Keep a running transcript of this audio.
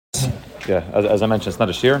Yeah, as I mentioned, it's not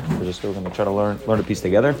a shir. We're going to try to learn a piece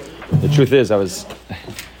together. The truth is, I decided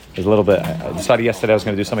yesterday I was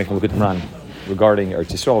going to do something from Likutei regarding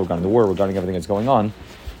Eretz Yisrael, regarding the war, regarding everything that's going on.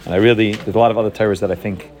 And there's a lot of other Torahs that I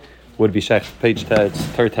think would be shaykh. Page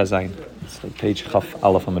Torah Tazayin. It's page Chaf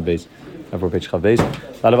Aleph Amud Beis. Page Chaf Beis.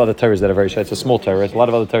 A lot of other Torahs that are very shaykh. It's a small Torah. A lot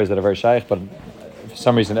of other Torahs that are very shaykh, but for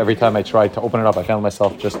some reason, every time I tried to open it up, I found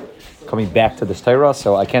myself just coming back to this Torah.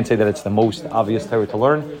 So I can't say that it's the most obvious Torah to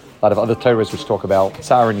learn. A lot of other Torahs which talk about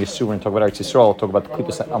Tsar and Yisur and talk about Eretz Yisrael, talk about the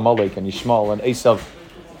Klippus Amalek and Yishmael and Esav.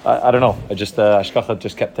 I don't know. Ashkacha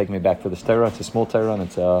just kept taking me back to this Torah. It's a small Torah, and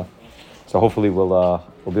it's so hopefully we'll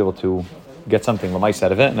be able to get something l'mais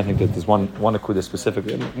out of it. And I think that there's one akuda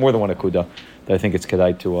specifically, more than one akuda, that I think it's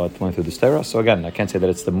kedai to learn through this Torah. So again, I can't say that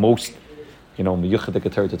it's the most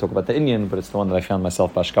miyuchadik Torah to talk about the Indian, but it's the one that I found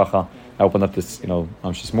myself bashkacha. I opened up this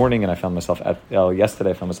this morning, and I found myself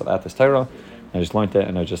yesterday. I found myself at this Torah, and I just learned it,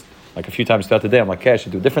 and I just like a few times throughout the day, I'm like, okay, I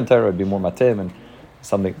should do a different Torah. It'd be more matim and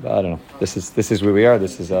something. I don't know. This is where we are.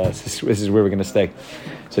 This is where we're going to stay.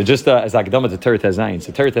 So just as akdama to Torah Tazayin.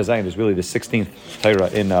 So Torah Tazayin is really the 16th Torah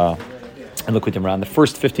in Likutei Moharan. The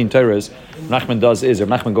first 15 Torahs Nachman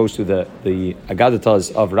Nachman goes through the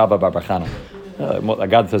Agadatas of Rabba Bar Bar Chana.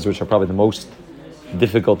 Agadatas which are probably the most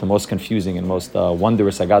difficult, the most confusing, and most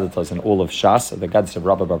wondrous Agadatas in all of Shas. The Agadatas of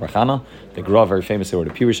Rabba Bar Bar Chana. The Gra very famously wrote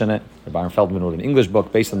a Pirush in it. Baron Feldman wrote an English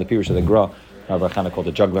book based on the Pirush of the Gra. Rabba Bar Chana called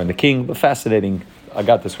The Juggler and the King. But fascinating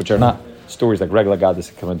Agadas, which are not stories like regular Agadas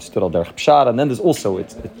that come understood al derech pshat. And then there's also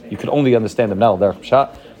you could only understand them now al derech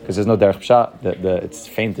pshat because there's no derech pshat. It's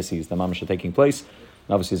fantasies. The mamash are taking place.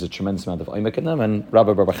 And obviously, there's a tremendous amount of oimek in them. And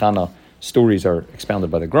Rabba Bar Bar Chana stories are expounded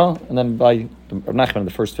by the Gra, and then by Nachman,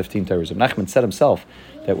 the first 15 Torahs. Nachman said himself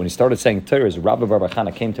that when he started saying Torahs, Rabba Bar Bar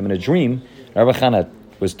Chana came to him in a dream. Rabba Chana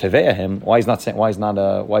was teveah him. Why he's not saying over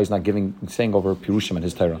Pirushim in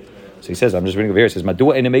his Torah. So he says, I'm just reading over here. It says,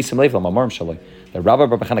 "Madua ene meisim leiv la'mamarim shalai." That Rabbi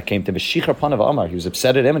Bar Bar Chana came to him, B'shichar panav Amar. He was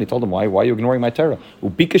upset at him, and he told him, "Why are you ignoring my Torah?"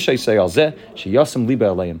 Ubikashay say al zeh sheyasim liba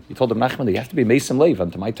aleim. He told him, Nachman, that you have to be meisim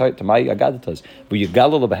leiv to my agadatas. But you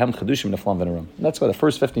galil behem chadushim neflam v'neram. That's why the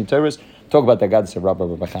first 15 Torahs talk about the agadas of Rabbi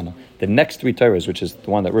Bar Bar Chana. The next 3 Torahs, which is the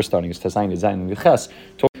one that we're starting, is Tazayin, Zayin, and Yiches,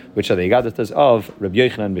 which are the agadas of Rabbi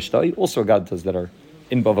Yochanan and Bishtai, also agadas that are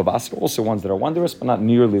in Bava Basra, also ones that are wondrous, but not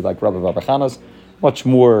nearly like Rabbi Bar Bar Chana's. Much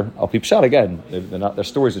more al pipshat again. They're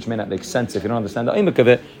stories which may not make sense if you don't understand the imuk of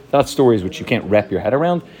it. They're not stories which you can't wrap your head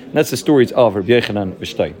around. And that's the stories of Rabbi Yochanan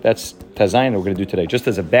B'shtay. That's Tazayin we're going to do today. Just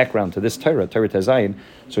as a background to this Torah Tazayin.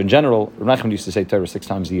 So in general, Rabbi Nachman used to say Torah 6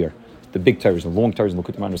 times a year. The big Torahs, the long Torahs in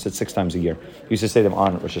Likutei Moharan, said 6 times a year. He used to say them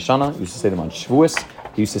on Rosh Hashanah. He used to say them on Shavuos.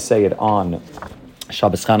 He used to say it on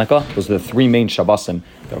Shabbos Chanukah. Those are the 3 main Shabbosim.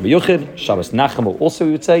 Rabbi Yochid, Shabbos Nachamu also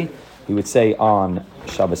he would say. He would say on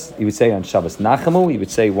Shabbos. He would say on Shabbos Nachamu. He would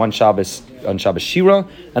say one Shabbos on Shabbos Shira,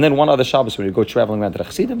 and then one other Shabbos when he would go traveling around to the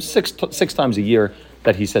Chassidim. 6 times a year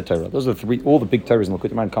that he said Torah. Those are the 3. All the big Torahs in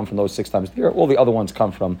Likutei Moharan come from those 6 times a year. All the other ones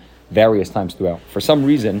come from various times throughout. For some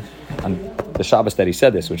reason, on the Shabbos that he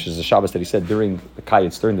said this, which is the Shabbos that he said during the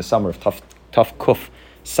Kayetz, during the summer of Taf Kuf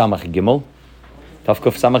Samach Gimel. Taf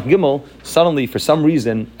Kuf Samach Gimel, suddenly, for some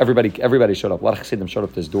reason, everybody showed up. A lot of Chassidim showed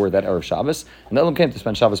up to his door that Erev Shabbos, and the Elam came to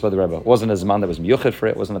spend Shabbos by the Rebbe. It wasn't a Zman that was miyuchid for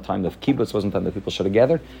it. It wasn't a time of kibbutz. It wasn't a time that people should have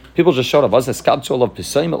gathered. People just showed up. Was a skabtzol of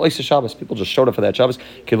Pesayim at Leisa Shabbos. People just showed up for that Shabbos.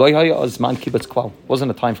 Kiloi haya Zman kibbutz klal. It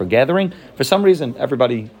wasn't a time for gathering. For some reason,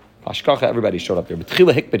 everybody showed up there. But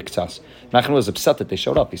Chila Hikbid Ktsas. Nachman was upset that they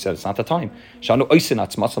showed up. He said, it's not the time. Shanu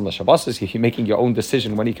Oisinatz Matzam LaShabbos. You're making your own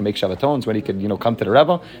decision when he can make Shabbatons, when he could, come to the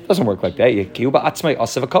Rebbe. It doesn't work like that.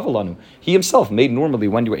 He himself made normally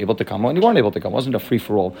when you were able to come, when you weren't able to come. It wasn't a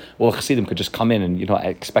free-for-all. Well, the Chassidim could just come in and,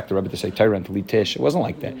 expect the Rebbe to say Torah and to lead Tish. It wasn't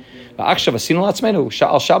like that. So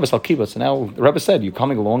now the Rebbe said, you're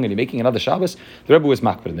coming along and you're making another Shabbos. The Rebbe was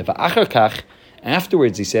makbid.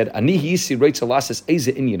 Afterwards, he said, he said,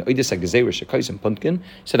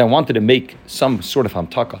 I wanted to make some sort of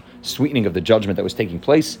hamtaka, sweetening of the judgment that was taking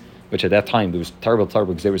place, which at that time there was terrible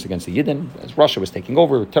gzeros against the Yidden. As Russia was taking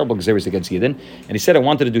over, terrible gzeros against the Yidden. And he said, I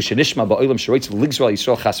wanted to do shenishma ba'olam sheroitz l'Yisrael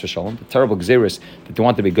Yisrael chas v'shalom, the terrible gzeros that they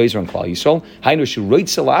wanted to be geyser and klal Yisrael. Hainu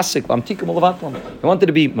sheroitz l'asik l'amtikum l'vatlom. He wanted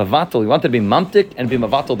to be mavatal, he wanted to be mamtik and be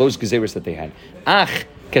mavatal those gzeros that they had. Ach,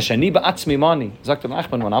 keshani ba'atzmi mani. Zakta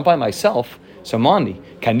Nachman, when I'm by myself, So mani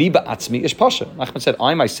kaniba atzmi ish pasha. Nachman said,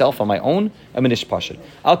 I myself on my own am an ish pasha.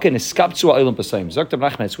 Alken iskaptzu ha'olam b'sayim. Zoktav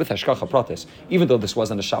Nachman, it's with hashkacha pratis. Even though this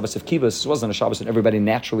wasn't a Shabbos of kibbutz, this wasn't a Shabbos that everybody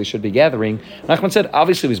naturally should be gathering. Nachman said,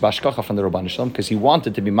 obviously it was bashkacha from the Rabban Shalom because he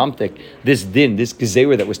wanted to be mamtik this din, this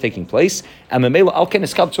gezerah that was taking place. And memela alken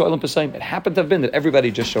iskaptzu ha'olam b'sayim. It happened to have been that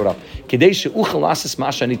everybody just showed up. Kidei she'uchel lasis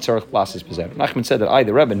masha ani tzarich lasis b'zer. Nachman said that I,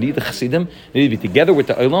 the Rebbe, need the Chassidim, need to be together with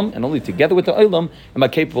the Olam, and only together with the Olam am I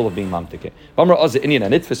capable of being mamtik.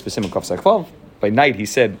 By night, he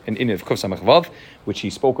said in Inyan of Kuf Samach Vav, which he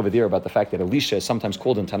spoke over there about the fact that Elisha is sometimes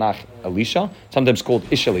called in Tanakh Elisha, sometimes called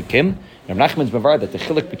Ishalikim. And Nachman's Mavar that the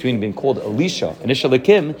chiluk between being called Elisha and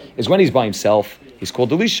Ishalikim is when he's by himself, he's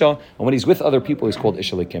called Elisha, and when he's with other people, he's called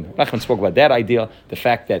Ishalikim. Nachman spoke about that idea, the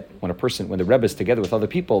fact that when the Rebbe is together with other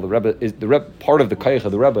people, the Rebbe part of the Kayach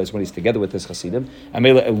of the Rebbe is when he's together with his Hasidim. And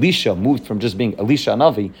Mela Elisha moved from just being Elisha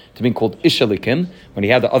Navi to being called Ishalikim when he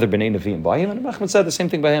had the other Bnei Nevi'im by him. And Nachman said the same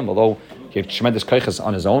thing by him, although he had tremendous kaychas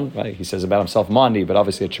on his own, right? He says about himself, Mani, but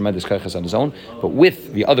obviously had tremendous kaychas on his own. But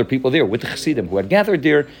with the other people there, with the Chassidim who had gathered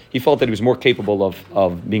there, he felt that he was more capable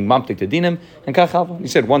of being mamtik to dinim. And Kachava, he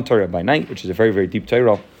said one Torah by night, which is a very, very deep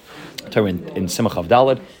Torah in Simach of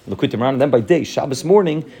Daled, Likutei Moharan, and then by day, Shabbos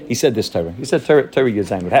morning, he said this Torah. He said Torah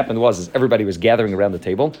Yazayin. What happened was everybody was gathering around the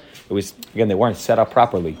table. It was, again, they weren't set up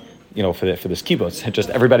properly. For this kibbutz,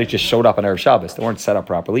 everybody just showed up on Erev Shabbos. They weren't set up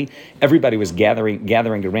properly. Everybody was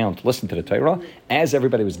gathering around to listen to the Torah. As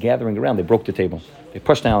everybody was gathering around, they broke the table. They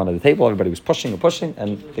pushed down onto the table. Everybody was pushing,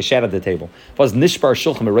 and they shattered the table. A lot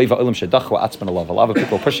of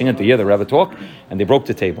people were pushing in to hear the Rebbe talk, and they broke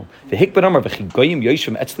the table.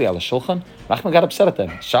 Nachman got upset at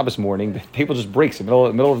them. Shabbos morning, the table just breaks in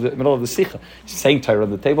the middle of the sikha. He's saying Torah,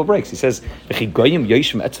 the table breaks. He says, "Goyim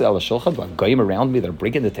around me that are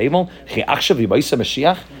breaking the table." He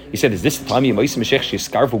said, "Is this the time Yemaisa Mashiach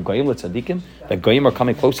Shiskarvu Goyim letzadikim? That Goyim are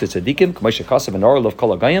coming close to tzadikim? K'moshe kasav and Orel of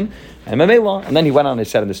Kol Goyim." And Mamela, and then he went on and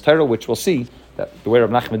said in this Torah, which we'll see that the way Rav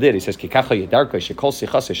Nachman did, he says, "Kikacha yedarka shekol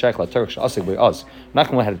sichas yeshayach laTorah she'asik be'az."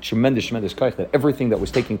 Nachman had a tremendous koich that everything that was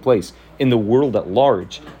taking place in the world at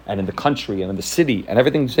large, and in the country, and in the city, and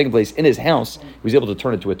everything that was taking place in his house, he was able to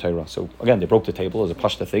turn it to a Torah. So again, they broke the table as a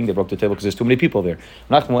pashta thing. They broke the table because there's too many people there.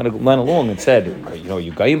 Nachman went along and said,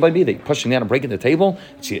 "You goyim by me? They pushing down and breaking the table?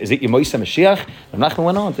 Is it Yemaisa Mashiach?" And Nachman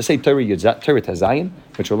went on to say Torah Tazayin,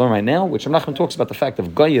 which we'll learn right now, which Nachman talks about the fact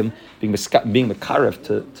of goyim being mekarev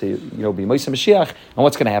to be Yemaisa Mashiach, and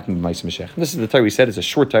what's going to happen with Yemaisa Mashiach. And this is the Torah we said. It's a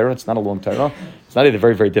short Torah. It's not a long Torah. It's not either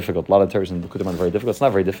very, very difficult. A lot of Torahs in the Likutei Moharan are very difficult. It's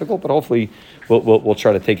not very difficult, but hopefully we'll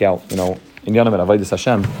try to take out, in Yonim and Avodas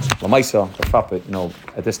Hashem, Lamaisa,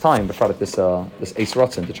 at this time, at this Eis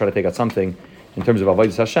Ratzin, to try to take out something in terms of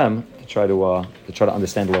Avodas Hashem, to try to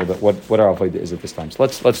understand a little bit what our Avodah is at this time. So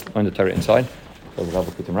let's learn the Torah inside. We'll have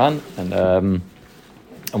a Likutei Moharan,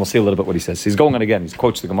 and we'll see a little bit what he says. He's going on again. He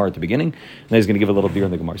quotes the Gemara at the beginning, and then he's going to give a little beer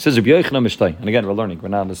in the Gemara. He says, and again, we're learning.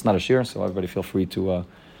 It's not a shir, so everybody feel free to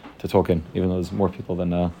talk in, even though there's more people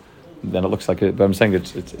than it looks like it. But I'm saying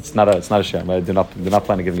it's not a shir. I do not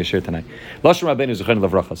plan on giving a shir tonight. Lashon Rabbeinu Zechayin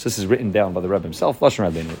Levrachas. This is written down by the Rebbe himself. Lashon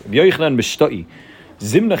Rabbeinu. Yochanan Mishtoi.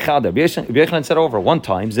 Zimna Chada. Yochanan said over one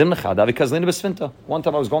time, Zimna Chada, because Lina Besfinta. One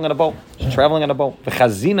time I was going on a boat, traveling on a boat.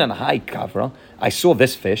 V'chazina and Hai Kavra. I saw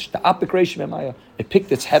this fish, the Apikreishim Emaya. It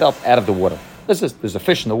picked its head up out of the water. There's a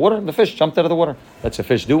fish in the water, and the fish jumped out of the water. That's a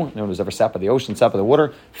fish do. No one who's ever sat by the ocean, sat by the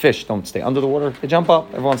water. Fish don't stay under the water. They jump up.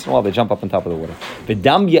 Every once in a while, they jump up on top of the water.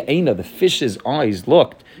 V'dam Ye'ena, the fish's eyes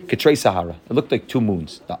looked, Ketrei Sahara. It looked like two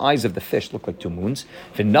moons. The eyes of the fish looked like two moons.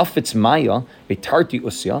 V'nafitz Maya, V'tarti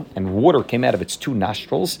Usya, and water came out of its two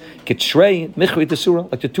nostrils. Ketrei Michri the Surah,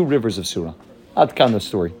 like the two rivers of Surah. Ad kind of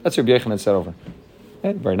story. That's what Rabbi Yochanan said over.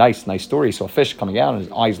 Yeah, very nice story. He saw a fish coming out, and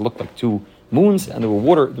his eyes looked like two moons, and there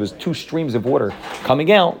was two streams of water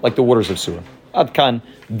coming out like the waters of Surah. Ad kan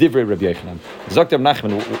divrei Rabbi Yochanan. Zok Rabbi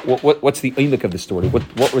Nachman, what's the imik of the story?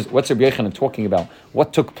 What's Rabbi Yochanan talking about?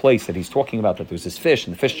 What took place that he's talking about? That there was this fish,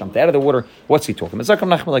 and the fish jumped out of the water. What's he talking about? Zok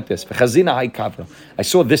Rabbi Nachman like this: V'chazina hai kavra. I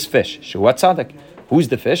saw this fish. Shuat tzaddik. Who's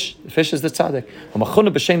the fish? The fish is the tzaddik. V'machuna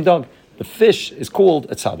b'shem dog. The fish is called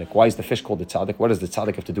a tzaddik. Why is the fish called a tzaddik? What does the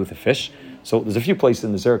tzaddik have to do with the fish? So there's a few places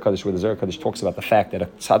in the Zohar Kodesh where the Zohar Kodesh talks about the fact that a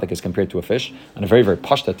tzaddik is compared to a fish, and a very, very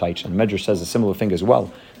pashta taich, and Medrash says a similar thing as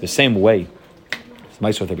well. The same way, it's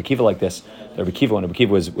nice with Rabbi Kiva like this. Rabbi Kiva, when Rabbi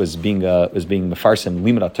Kiva was being mefarsim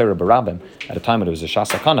limud Torah barabim at a time when it was a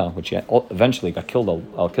shasakana, which he eventually got killed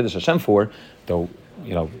al Kiddush Hashem for, though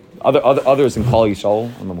others in Klal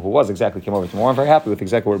Yisrael, I remember who was exactly came over to more. I'm very happy with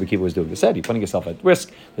exactly what Rabbi Kiva was doing. They said, you're putting yourself at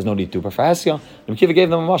risk. There's no need to do it for Hasya. Rabbi Kiva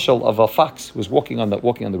gave them a mashal of a fox who was walking on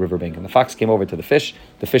the riverbank, and the fox came over to the fish.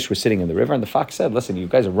 The fish was sitting in the river, and the fox said, "Listen, you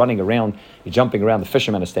guys are running around, you're jumping around. The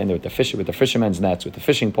fishermen are standing there with the fishermen's nets, with the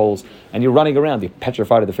fishing poles, and you're running around. You're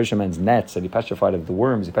petrified of the fishermen's nets, and you're petrified of the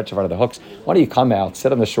worms. You're petrified of the hooks. Why don't you come out,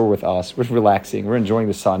 sit on the shore with us? We're relaxing. We're enjoying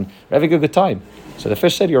the sun. We're having a good time." So the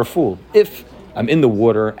fish said, "You're a fool. If I'm in the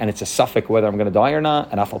water and it's a suffix whether I'm going to die or not,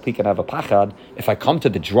 and afal pi can have a pachad. If I come to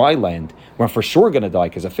the dry land where I'm for sure going to die,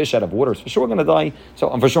 because a fish out of water is for sure going to die, so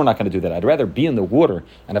I'm for sure not going to do that. I'd rather be in the water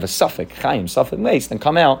and have a suffix chaim, suffix mace, than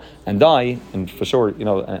come out and die and for sure,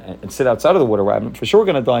 and sit outside of the water where I'm for sure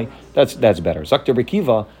going to die. That's better." Zakter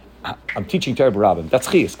Bekiva, I'm teaching Torah b'Rabbim. That's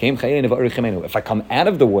chiyas. If I come out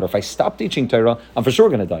of the water, if I stop teaching Torah, I'm for sure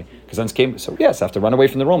going to die. Because then came. So yes, I have to run away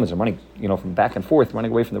from the Romans. I'm running, from back and forth,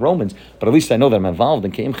 running away from the Romans. But at least I know that I'm involved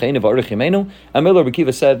in Keim Chayin v'Arich. And Miller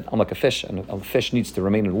Bekiva said, I'm like a fish, and a fish needs to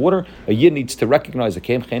remain in water. A yid needs to recognize that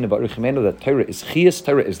Keim Chayin v'Arich, that Torah is chiyas,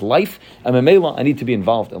 Torah is life. And Memela, I need to be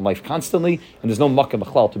involved in life constantly. And there's no makkah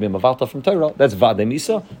machlal to be a mavalta from Torah. That's vade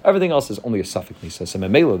misa. Everything else is only a suffix misa. So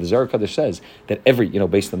Memela, the Zohar Kodesh says that every,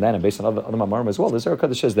 based on that and based on other Moharan as well, the Zohar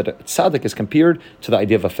Kodesh says that a tzaddik is compared to the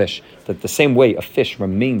idea of a fish. That the same way a fish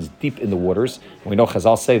remains deep in the waters, and we know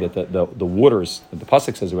Chazal say that the waters, the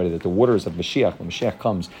pasuk says already that the waters of Moshiach, when Moshiach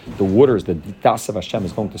comes, the waters, the das of Hashem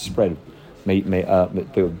is going to spread.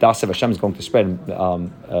 The das of Hashem is going to spread.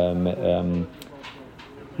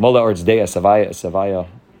 Mola Orz Deya Savaya.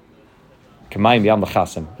 Kamayim Yam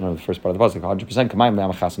L'Chasim. The first part of the pasuk, 100% Kamayim Yam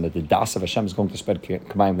L'Chasim. That the das of Hashem is going to spread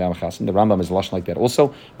Kamayim Yam L'Chasim. The Rambam is lashon like that.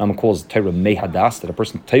 Also, Rambam calls Torah Mehadas, that a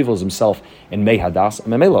person tevels himself in Mehadas.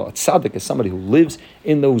 And Memelo, a tzaddik is somebody who lives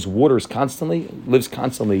in those waters constantly,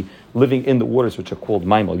 living in the waters which are called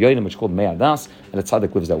Maim Al Yonim, which are called Mehadas, and a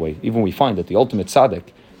tzaddik lives that way. Even we find that the ultimate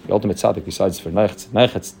tzaddik besides for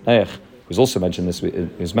Neich, who's also mentioned this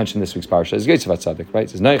week's parasha, is Yosef HaTzadik, right? It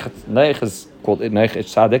says Neich is called Neich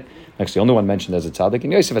Tzaddik. Actually, the only one mentioned as a tzaddik,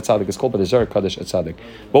 and Yosef HaTzadik is called by the Zohar Kodesh a tzaddik.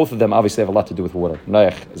 Both of them obviously have a lot to do with water.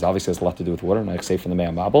 Noach obviously has a lot to do with water. Noach is safe in the Mei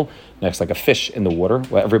HaMabel. Noach is like a fish in the water,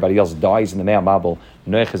 where everybody else dies in the Mei HaMabel.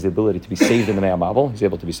 Noach has the ability to be saved in the Mei HaMabel. He's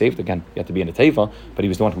able to be saved. Again, you have to be in a teva, but he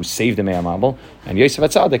was the one who saved the Mei HaMabel. And Yosef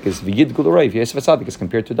HaTzadik is V'yid Gulareiv. Yosef HaTzadik is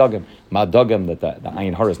compared to Dagim. Ma Dagim, that the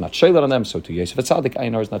Ayin Har is not shaylat on them, so to Yosef HaTzadik,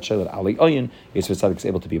 Ayin Har is not shaylat. Ali Ayin, Yosef HaTzadik is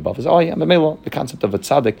able to be above his eye. And the concept of a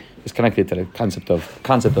tzaddik is connected to the concept of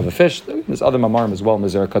a fish. There's other Moharan as well in the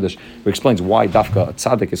Zohar Kodesh who explains why Dafka a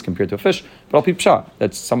tzaddik is compared to a fish. But Al Pi Pshat,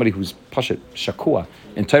 that's somebody who's Pashat Shakua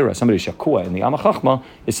in Torah. Somebody who's Shakua in the Yama Chachma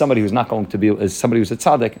is somebody who's not going to be, is somebody who's a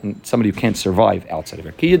tzaddik and somebody who can't survive outside of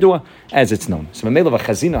her. Ki Yedua, as it's known. So Memela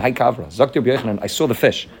v'chazina hay kavra. Zaktir b'yochanan, I saw the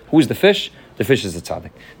fish. Who is the fish? The fish is the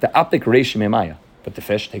tzaddik. The apik reish memaya. But the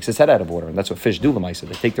fish takes its head out of water, and that's what fish do. Lemaisa,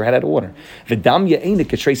 they take their head out of water. V'dam ye'ena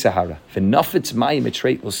k'trei sahara. V'nafetz mayim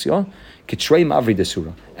etrei usya k'trei mavri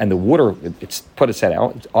desura. And the water, it's put its head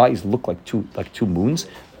out. Its eyes look like two moons,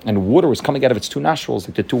 and water was coming out of its two nostrils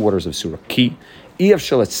like the two waters of Surah. Ki.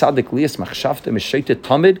 It's impossible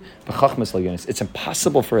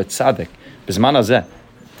for a tzaddik,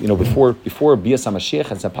 before Bias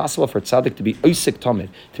HaMashiach, it's impossible for a tzaddik to be oisik tamid,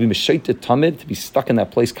 to be meshaitet tamid, to be stuck in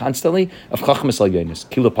that place constantly of chachmas al yonis.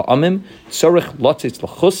 Kila pa'amim tzorich lotzitz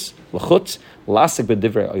l'chutz lasik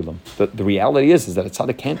b'divrei olam. The reality is that a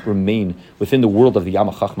tzaddik can't remain within the world of the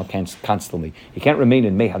Yama Chachma constantly. He can't remain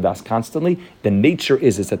in Mehadas constantly. The nature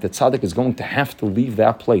is that the tzaddik is going to have to leave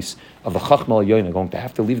that place of the Chachma al Yoina, going to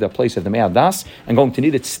have to leave that place of the Mehadas, and going to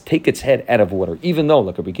need to take its head out of water. Even though,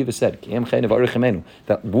 like Rabbi Kiva said,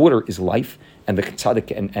 that water is life, and the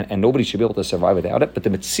tzaddik and nobody should be able to survive without it. But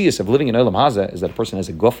the mitzias of living in Olam Hazeh is that a person has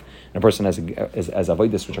a guf, and a person has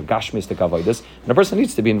avodas, which are gashmistic avodas, and a person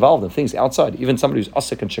needs to be involved in things outside. Even somebody who's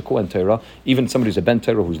asik and shakua and Torah, even somebody who's a ben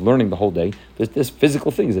Torah who's learning the whole day, there's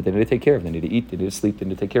physical things that they need to take care of. They need to eat, they need to sleep, they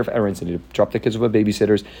need to take care of errands, they need to drop their kids with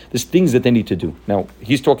babysitters. There's things that they need to do. Now,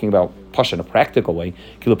 he's talking about pasha in a practical way.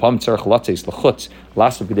 But Nachman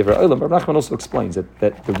also explains that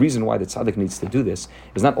the reason why the tzaddik needs to do this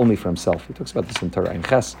is not only for himself. He talks about this in Torah Ein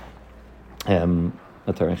Ches.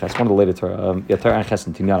 Not Torah Ein Ches, one of the later Torah Ein Ches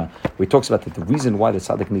in Tinyana, where he talks about that the reason why the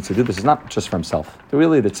tzaddik needs to do this is not just for himself. The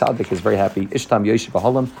tzaddik is very happy. Ishtam Yoshev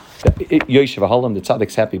Ahalam, the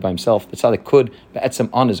tzaddik's happy by himself. The tzaddik could, be'etzem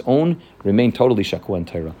on his own, remain totally shakua in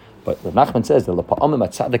Torah. But Rav Nachman says the lapa'amim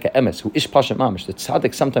atzadik emes who ish pashat mamish. The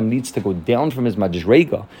tzaddik sometimes needs to go down from his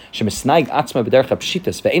madrega. Shemisnaig atzma b'derech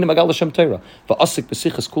pshitas ve'ena magal l'shem Torah va'asik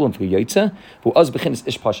b'sichas kulam v'yotze v'az b'chinas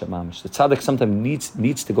ish pashat mamish. The tzaddik sometimes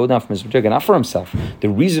needs to go down from his madrega, not for himself. The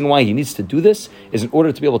reason why he needs to do this is in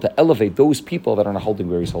order to be able to elevate those people that are not holding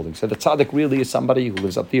where he's holding. So the tzaddik really is somebody who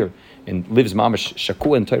lives up here and lives mamish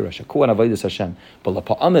shakua and Torah, shakua and avodas Hashem. But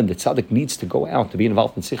lapa'amim, the tzaddik needs to go out to be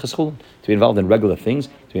involved in sichas kulam, to be involved in regular things,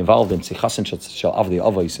 to be involved in sichasin shel avdi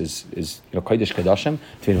avos is kodesh kadashim,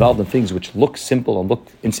 to be involved in things which look simple and look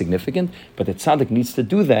insignificant, but the tzaddik needs to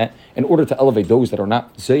do that in order to elevate those that are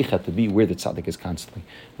not zeicha to be where the tzaddik is constantly.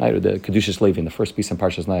 Right? The Kedushas Levi in the first piece in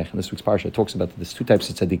Parshas Nayach, in this week's parsha, it talks about that there's two types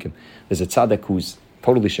of tzaddikim. There's a tzaddik who's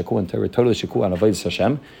totally shaku and Torah, totally shaku and avodas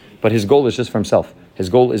Hashem, but his goal is just for himself. His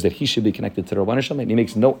goal is that he should be connected to the Rabban Hashem, and he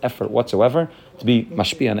makes no effort whatsoever to be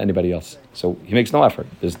mashpi on anybody else. So he makes no effort.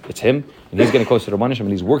 It's him, and he's getting close to the Rabban Hashem,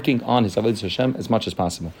 and he's working on his avodas Hashem as much as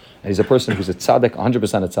possible. And he's a person who's a tzaddik,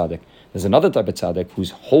 100% a tzaddik. There's another type of tzaddik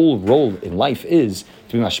whose whole role in life is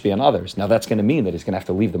to be mashpi on others. Now that's going to mean that he's going to have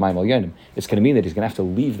to leave the Mayim al Yonim. It's going to mean that he's going to have to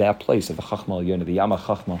leave that place of the Chachma al Yonim, the Yama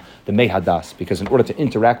Chachma, the Mei Hadas, because in order to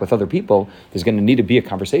interact with other people, there's going to need to be a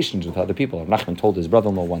conversation with other people. Nachman told his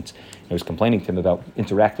brother-in-law once, he was complaining to him about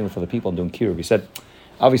interacting with other people and doing kiruv. He said,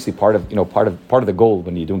 obviously part of the goal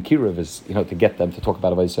when you're doing kiruv is to get them to talk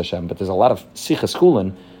about avodas Hashem. But there's a lot of sichas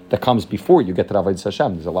kulin that comes before you get to avodas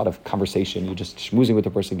Hashem. There's a lot of conversation. You're just schmoozing with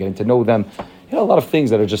the person, getting to know them. A lot of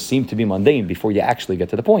things that are just seem to be mundane before you actually get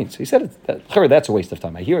to the point. So he said, that's a waste of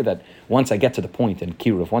time. I hear that once I get to the point in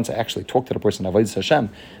kiruv, once I actually talk to the person avodas Hashem,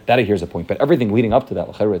 that I hear is a point. But everything leading up to that,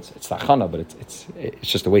 it's tachana, but it's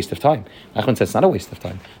just a waste of time. Nachman says it's not a waste of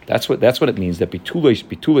time. That's what it means. That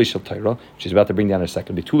bitulei shel Torah, which is about to bring down in a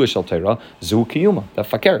second. Bitulei shel Torah, zu kiyuma. The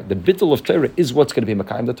fakir, the bittul of Torah is what's going to be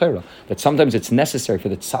makayim the Torah. That sometimes it's necessary for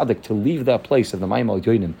the tzaddik to leave that place of the Mayim al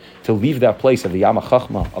Yonim, to leave that place of the Yama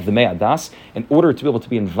Chachma, of the Mei Adas, in order to be able to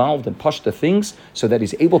be involved and push the things so that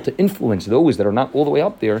he's able to influence those that are not all the way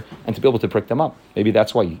up there and to be able to prick them up. Maybe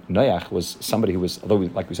that's why Noach was somebody who was, although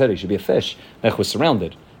like we said, he should be a fish, Noach was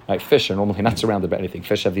surrounded. Right? Fish are normally not surrounded by anything.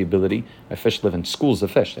 Fish have the ability, fish live in schools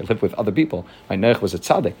of fish. They live with other people. Right? Noach was a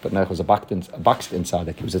tzaddik, but Noach was a boxed in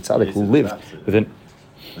tzaddik. He was a tzaddik who lived within...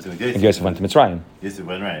 And Yosef went to Mitzrayim. Yosef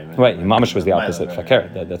went right. Mamash was the opposite. Fakir.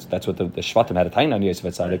 That's what the Shvatim had a time on Yosef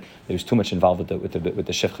Tzaddik. That he was too much involved with the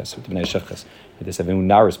Shivchas, with the Bnei Shivchas. They said,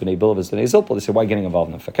 Naris, Bnei Bilavas, Bnei Zilpal. They said, why getting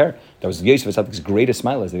involved in the Fakir? That was Yosef Tzaddik's greatest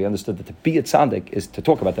smile, is that he understood that to be a Tzaddik is to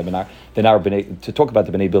talk about to talk about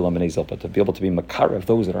the Bnei Bilam and Bnei Zilpal, to be able to be Makar of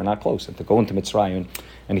those that are not close, and to go into Mitzrayim,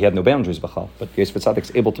 and he had no boundaries, B'chal. But Yosef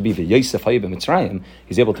Tzaddik's able to be the Yosef Hayib in Mitzrayim.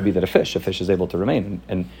 He's able to be that a fish is able to remain.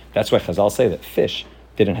 And that's why Chazal say that fish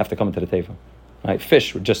didn't have to come into the teva. Right?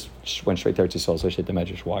 Fish just went straight there to Yisrael, so the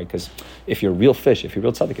measures. Why? Because if you're a real fish, if you're a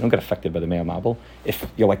real tzaddik, you don't get affected by the Me'ah Mabel. If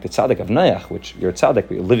you're like the tzaddik of Noach, which you're a tzaddik,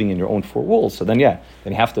 but you're living in your own four walls, so then you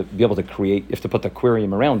have to be able to create, you have to put the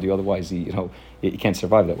aquarium around you, otherwise you can't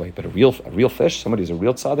survive that way. But a real fish, somebody who's a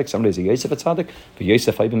real tzaddik, somebody who's a Yosef tzaddik, but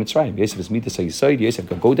Yosef Hayib Mitzrayim. Yosef is midas hayisayid. Yosef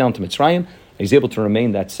can go down to Mitzrayim, and he's able to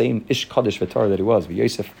remain that same ish kaddish v'tar that he was. But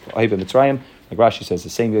Yosef Hayib Mitzrayim, like Rashi says, the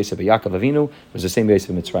same Yosef Yaakov Avinu was the same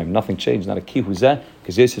Yosef Mitzrayim. Nothing changed, not a kihuzeh,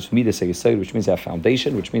 because Yosef's midas hayisayid, which means I have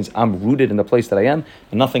foundation, which means I'm rooted in the place that I am,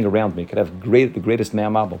 and nothing around me could have the greatest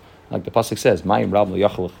me'amabel. Like the pasuk says, Mayim Rabim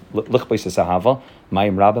Yachal Lichbeis Sahava,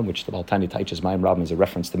 Mayim Rabim, which the Baal Tani teaches, Mayim Rabim is a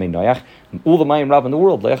reference to Mei Noach. All the Mayim Rabim in the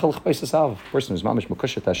world, Yachal Lichbeis Sahava. A person who's mamish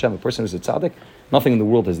Mekushet Hashem, a person who's a tzaddik, nothing in the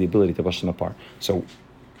world has the ability to push them apart. So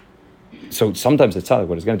sometimes the tzaddik,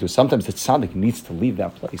 what it's going to do, sometimes the tzaddik needs to leave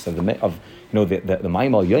that place of the Mayim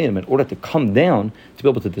al Yonim in order to come down to be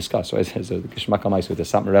able to discuss. So as a Geshmak HaMais with the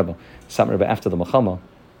Satmar Rebbe after the Melchama,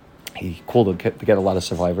 he called to get a lot of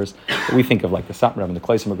survivors. But we think of like the Satmar Rebbe and the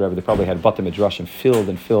Klaisim Rebbe, they probably had Bata Midrash and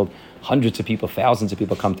filled. Hundreds of people, thousands of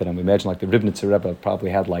people come to them. We imagine like the Ribnitzer Rebbe probably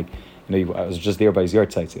had I was just there by his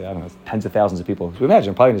yard sites, I don't know, tens of thousands of people. So we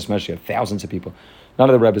imagine probably in this measure, had thousands of people. None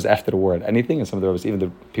of the Rebbes after the war had anything, and some of the Rebbes, even the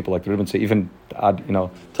people like the Ribnitzer, even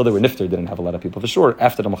till they were nifter, didn't have a lot of people. For sure,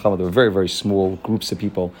 after the Melchama, there were very, very small groups of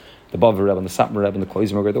people. The Bava Rebbe and the Satmar Rebbe and the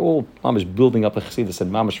Klaisim Rebbe, they're all mamish building up a chassidus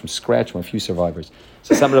and mamish from scratch from a few survivors.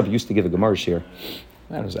 So Satmar Rebbe used to give a Gemara shir.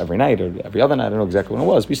 I don't know, it was every night or every other night. I don't know exactly when it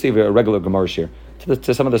was. We used to give a regular Gemara shir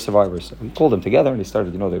to some of the survivors. So we called them together and they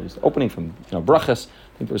started. They was opening from brachas.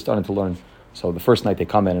 I think they were starting to learn So the first night they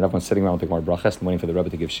come in and everyone's sitting around with the Gemara Brachas and waiting for the Rebbe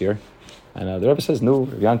to give shir. And the Rebbe says, "No,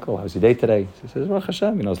 Yankel, how's your day today?" He says, "Baruch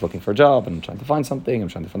Hashem, I was looking for a job and I'm trying to find something. I'm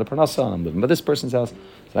trying to find a parnassa. And I'm living by this person's house."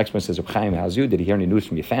 The next person says, "Reb Chaim, how's you? Did you hear any news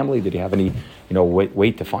from your family? Did you have any,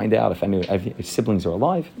 wait to find out if any if your siblings are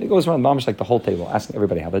alive?" And he goes around mamish like the whole table, asking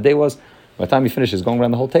everybody how the day was. By the time he finishes going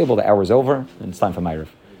around the whole table, the hour's over and it's time for Ma'ariv.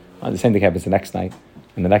 The same thing happens the next night.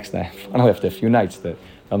 And the next night, finally after a few nights, that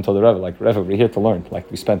I'm told the Rebbe, Rebbe, we're here to learn.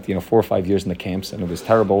 We spent 4 or 5 years in the camps and it was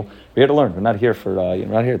terrible. We're here to learn. We're not here for we're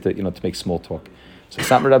not here to make small talk. So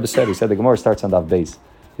Satmar Rebbe said, the Gemara starts on Daf Beis.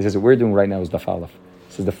 He says what we're doing right now is Daf Aleph.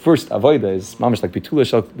 He says the first avodah is mamish like bitula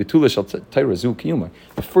shel Torah zu kiyuma.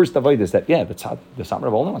 The first avodah is that the Satmar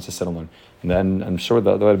Rebbe only wants to sit and learn, and then I'm sure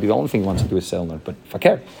that would be the only thing he wants to do is sit and learn. But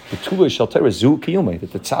fakir bitula shel Torah zu kiyuma,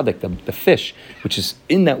 that the tzaddik, the fish which is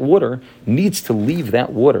in that water needs to leave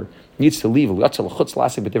that water. Needs to leave, like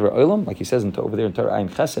he says over there in Torah Ayin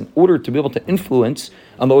Ches, in order to be able to influence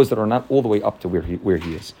on those that are not all the way up to where he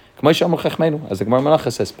is. As the Gemara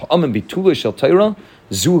Menachah says, that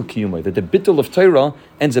the bittul of Torah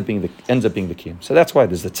ends up being the kiyum. So that's why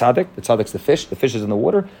there's the tzaddik. The tzaddik's the fish is in the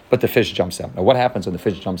water, but the fish jumps out. Now what happens when the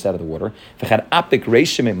fish jumps out of the water?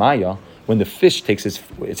 When the fish takes its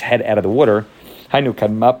head out of the water, so again,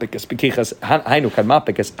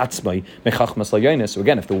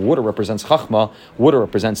 if the water represents chachma, water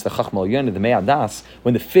represents the chachma al-yonah, the me'adas.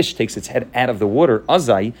 When the fish takes its head out of the water,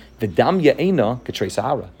 azai v'dam ya'ena k'trei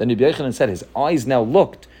sahara. Then Rabbi Yochanan said his eyes now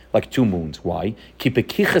looked like 2 moons. Why? Ki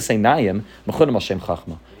pekichas einayim mechunim al shem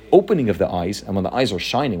chachma. Opening of the eyes, and when the eyes are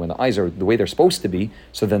shining, when the eyes are the way they're supposed to be,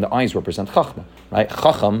 so then the eyes represent chachma, right?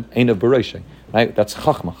 Chacham einav b'roshei, right? That's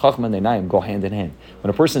chachma. Chachma and einayim go hand in hand. When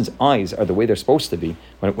a person's eyes are the way they're supposed to be,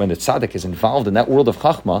 when the tzaddik is involved in that world of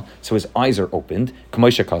chachma, so his eyes are opened.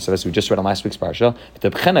 K'moshe kasav, as we just read on last week's parsha,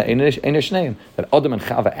 that Adam and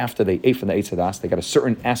Chava, after they ate from the Eitz Hadas, they got a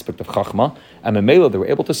certain aspect of chachma, and Memela, they were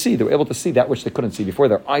able to see that which they couldn't see before.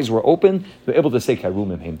 Their eyes were open. They were able to say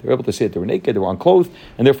karumim him. They were able to see that they were naked, they were unclothed,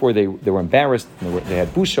 and therefore they were embarrassed, and they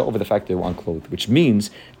had busha over the fact they were unclothed, which means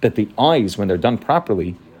that the eyes, when they're done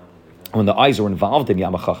properly, when the eyes are involved in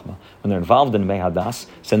Yama Chachma, when they're involved in Mehadas,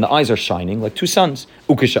 so then the eyes are shining like 2 suns.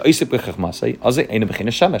 So the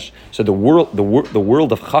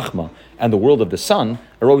world of Chachma and the world of the sun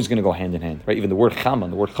are always going to go hand in hand, right? Even the word Chama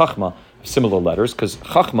and the word Chachma have similar letters, because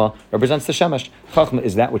Chachma represents the Shemesh. Chachma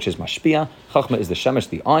is that which is Mashpia. Chachma is the Shemesh,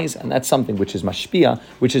 the eyes, and that's something which is Mashpia,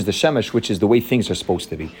 which is the Shemesh, which is the way things are supposed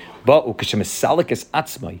to be. But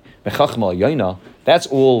that's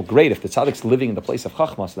all great if the tzaddik's living in the place of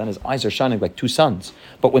Chachma, so then his eyes are shining like 2 suns.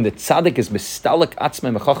 But when the tzaddik is mistalik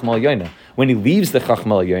atzmai mechachma al-yoina, when he leaves the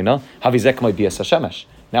Chachma al-yoina, havizek may be a Shemesh.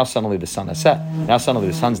 Now suddenly the sun has set. Now suddenly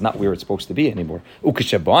the sun's not where it's supposed to be anymore. When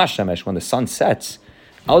the sun sets,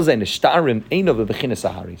 now Rabbi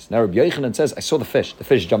Yochanan says, I saw the fish. The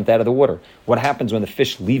fish jumped out of the water. What happens when the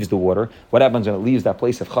fish leaves the water? What happens when it leaves that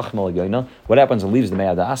place of Chachma al-yoina? What happens when it leaves the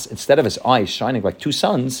Me'adas? Instead of his eyes shining like 2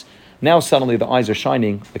 suns, now suddenly the eyes are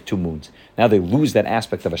shining like 2 moons. Now they lose that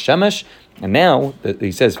aspect of a shemesh, and now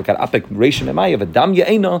he says, now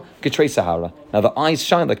the eyes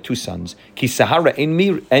shine like 2 suns.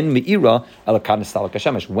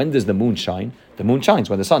 When does the moon shine? The moon shines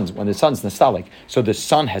when the sun's nastalic. So the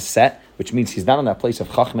sun has set, which means he's not in that place of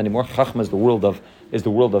chachma anymore. Chachma is the world of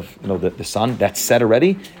the sun that's set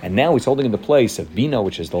already, and now he's holding in the place of bina,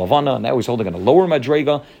 which is the lavana. Now he's holding in a lower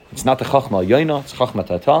madrega. It's not the chachma al-yoina, it's chachma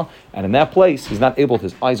tata, and in that place he's not able.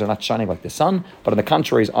 His eyes are not shining like the sun, but on the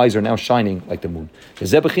contrary, his eyes are now shining like the moon.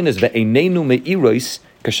 That's the pasuk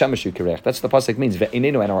means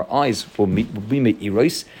ve'enenu, and our eyes will be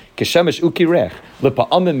me'iros keshemesh ukirech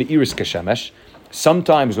lepa'amim me'iris keshemesh.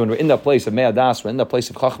 Sometimes when we're in that place of Me'adas, we're in that place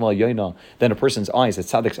of Chachma al-Yoina, then a person's eyes, the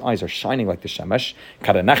tzaddik's eyes are shining like the Shemesh.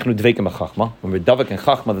 When we're Davik and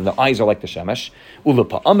Chachma, then the eyes are like the Shemesh.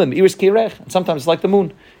 And sometimes it's like the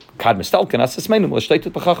moon. There's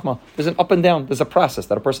an up and down, there's a process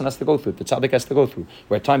that a person has to go through, the tzaddik has to go through,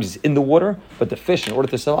 where at times he's in the water, but the fish, in order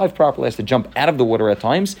to survive properly, has to jump out of the water at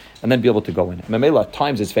times, and then be able to go in. At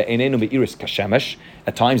times it's ve'enenu me'iris kashemesh,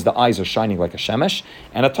 at times the eyes are shining like a shemesh,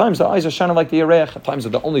 and at times the eyes are shining like the yerech, at times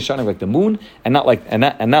they're only shining like the moon, and not like the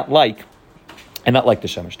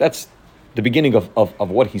shemesh. That's the beginning of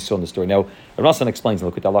what he saw in the story. Now, Rav explains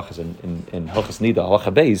in Likutei Halachos in Hilchos Nida,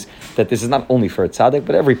 Halacha Beis, that this is not only for a tzaddik,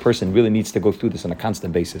 but every person really needs to go through this on a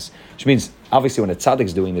constant basis. Which means, obviously, when a tzaddik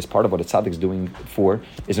is doing this, part of what a tzaddik is doing for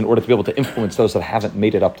is in order to be able to influence those that haven't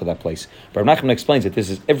made it up to that place. But Rav Nachman explains that this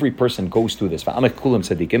is every person goes through this.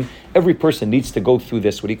 Every person needs to go through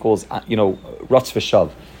this, what he calls, Ratz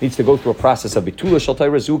v'shav, needs to go through a process of Bitula Shal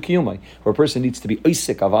Torah Zu Kiyumai, where a person needs to be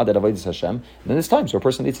Isik Avodat Avodas Hashem, and then there's times where a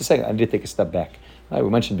person needs to say, I need to take a step back. We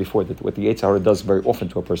mentioned before that what the Yetzer Hara does very often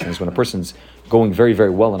to a person is when a person's going very, very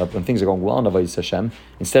well, and when things are going well in Avodas Hashem,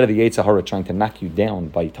 instead of the Yetzer Hara trying to knock you down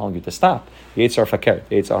by telling you to stop, the Yetzer Hara Faker,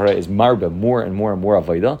 the Yetzer Hara is marba, more and more and more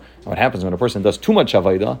Avodah. And what happens when a person does too much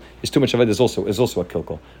Avodah is also a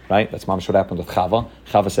kilkel, right? That's mamish what happened with Chava.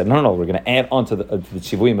 Chava said, no, we're going to add on to the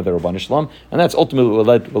tzivuyim of the Rabban Shalom, and that's ultimately will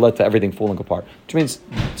lead to everything falling apart. Which means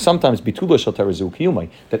sometimes bitula shel Torah zu kiyumai,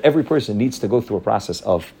 that every person needs to go through a process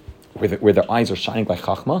of where their eyes are shining like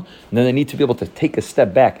Chachma, and then they need to be able to take a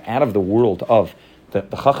step back out of the world of the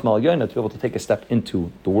Chachma al Yonah, to be able to take a step into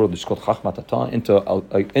the world that's called Chachma Tata, into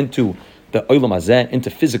the Olam Hazeh, into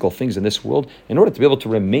physical things in this world, in order to be able to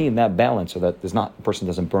remain that balance, so that a person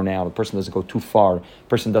doesn't burn out, a person doesn't go too far, a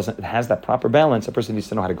person has that proper balance. A person needs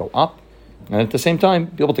to know how to go up, and at the same time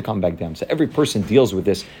be able to come back down. So every person deals with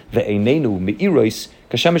this ve'einenu meiros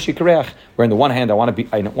kashem shikareach, where on the one hand I want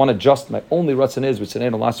to just, my only ratzon is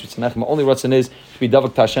my only ratzon is to be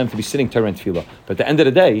davak to Hashem, to be sitting Torah and tefillah. But at the end of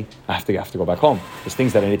the day, I have to go back home. There's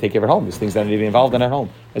things that I need to take care of at home. There's things that I need to be involved in at home.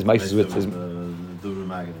 As Mike is with his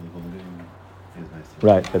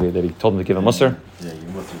right, that he told him to give a musar. Yeah, you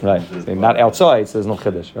must. Right, not outside, so there's no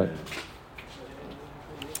chiddush. Right.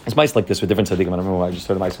 It's mice like this with different tzaddikim. I remember when I just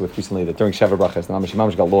started mice with recently that during Sheva Brachas, the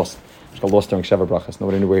Mamash got lost. He got lost during Sheva Brachas.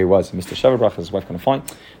 Nobody knew where he was. Mr. Sheva Brachas, his wife couldn't find.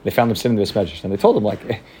 They found him sitting in this medrash, and they told him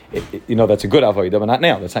that's a good avodah, but not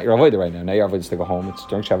now. That's not your avodah right now. Now your avodah is to go home. It's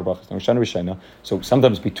during Sheva Brachas, during Shana Rishona. So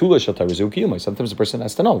sometimes bitula shel Torah zu kiyumai. Sometimes the person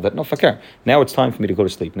has to know that no fakir. Now it's time for me to go to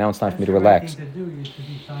sleep. Now it's time for me to relax. Thing to do, you should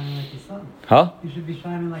be shining like the sun. Huh? You should be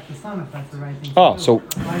shining like the sun if that's the right thing. Oh, to do. so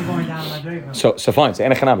why are you going down like Drago? So fine. So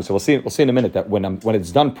enechanami. So we'll see in a minute that when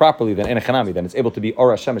it's done properly, then enechanami, then it's able to be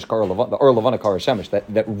Or Hashemish Kara Levana, the Or Levana Kara Hashemish.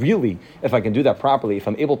 That really, if I can do that properly, if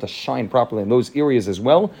I'm able to shine properly in those areas as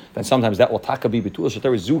well, then sometimes that will takabi bitula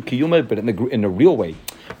shatar zu kiyuma, but in a real way.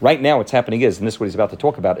 Right now, what's happening is, and this is what he's about to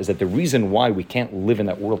talk about, is that the reason why we can't live in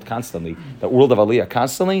that world constantly, that world of Aliyah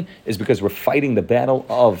constantly, is because we're fighting the battle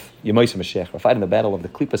of Yemaisa Moshiach. We're fighting the battle of the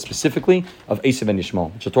Klippa, specifically of Esav and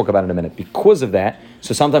Yishmael, which we'll talk about in a minute. Because of that,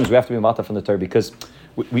 so sometimes we have to be mata from the Torah, because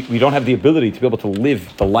we don't have the ability to be able to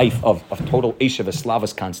live the life of total Eshav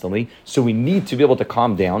Eslavas constantly, so we need to be able to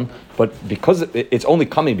calm down, but because it's only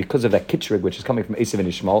coming because of that Kitzrig, which is coming from Esav and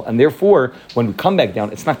Yishmael, and therefore, when we come back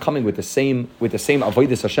down, it's not coming with the same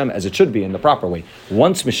Avodas Hashem as it should be in the proper way.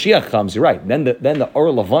 Once Mashiach comes, you're right, then the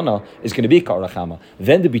Or Levana is going to be Karachama,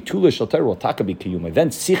 then the Bitula Shal Torah will taka be Kiyuma, then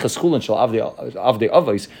Sichas Chulin Shal Avdei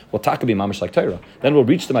Avos will taka be Mamash like Torah. Then we'll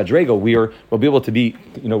reach the Madrego where we'll be able to be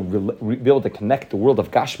able to connect the world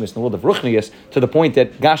of Gashmis and the world of Ruchnius to the point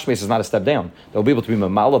that Gashmis is not a step down. They'll be able to be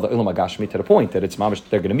Mamala, the Ilma Gashmi, to the point that it's Mamish,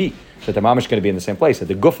 they're going to meet, that the Mamish going to be in the same place, that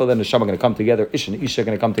the Gufa and the Shama are going to come together, Ish and Isha are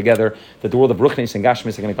going to come together, that the world of Ruchnius and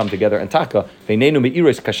Gashmis are going to come together, and Taka, Veinenu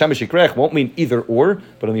Me'iris, Kashem Shikrech won't mean either or,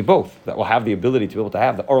 but it'll mean both. That will have the ability to be able to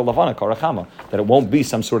have the Or Lavana, Karachama, that it won't be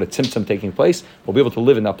some sort of tzimtzum taking place. We'll be able to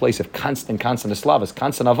live in that place of constant Eslavas,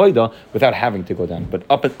 constant Avodah, without having to go down. But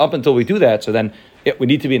up until we do that, so then we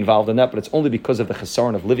need to be involved in that, but it's only because of the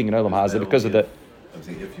chesaron of living in Olam Hazeh, because of the... I'm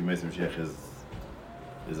saying if you make Moshiach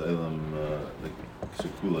is Olam, like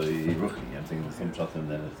Shekula, Ruchi, I'm saying the same Shatim,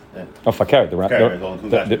 then it's... Oh, Fakir,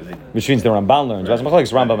 which means the Ramban learns.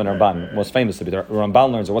 Rambam and Ramban, most famously, but the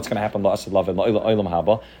Ramban learns what's going to happen, La'asad Lav, Olam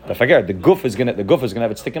Haba. The Fakir, the Guf is going to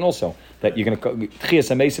have it sticking also, that you're going to...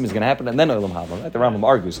 Tchias HaMesim is going to happen, and then Olam Haba. Right? The Rambam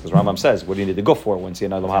argues, because Rambam says, what do you need the Guf for once you're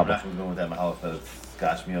in Olam Haba? Going with that Mahalach that it's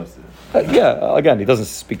again, he doesn't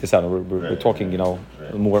speak this out. We're talking,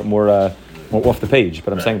 more off the page.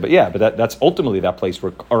 But I'm saying, but that's ultimately that place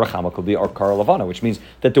where Arachama could be our Kara Lavana, which means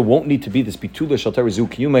that there won't need to be this Bitula Shal Torah Zu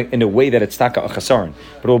Kiyuma in a way that it's Taka Achasaran,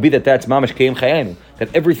 but it will be that's Mamash Keim Chayenu, that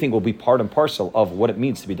everything will be part and parcel of what it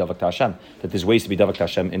means to be Davak Hashem. That there's ways to be Davak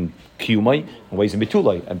Hashem in Kiyumai and ways in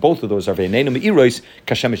Bitulai, and both of those are Veinenu Me'iros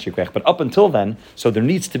Kashem Shikrech. But up until then, so there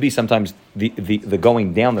needs to be sometimes the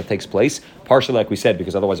going down that takes place, partially like we said,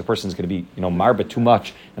 because otherwise a person's going to be marba too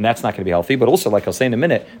much, and that's not going to be healthy. But also, like I'll say in a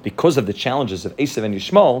minute, because of the challenges of Esav and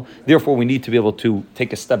Yishmael, therefore we need to be able to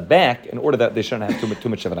take a step back in order that they shouldn't have too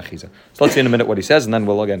much of an achiza. So let's see in a minute what he says, and then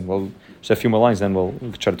we'll say a few more lines, then we'll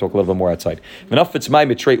try to talk a little bit more outside.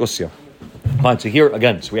 Fine, so here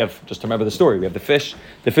again, so we have, just to remember the story, we have the fish.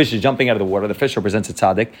 The fish is jumping out of the water. The fish represents a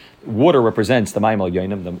tzaddik. Water represents the Ma'im al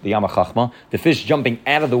Yoinim, the Yama Chachma. The fish jumping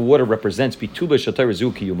out of the water represents Bitula Shatayr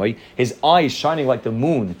Zu Kiyumai. His eyes shining like the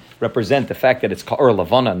moon represent the fact that it's Ka'ur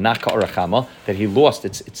Lavana, not Ka'ur Chama, that he lost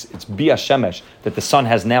its Bia Shemesh, that the sun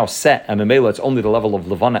has now set, and Memela, it's only the level of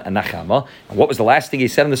Lavana and Nachama. And what was the last thing he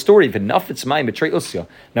said in the story? V'nafetz Ma'im B'trei Usya.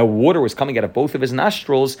 Now water was coming out of both of his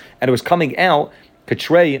nostrils, and it was coming out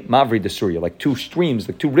Katrei Mavri de Surya, like two streams,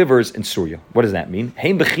 like two rivers in Surya. What does that mean?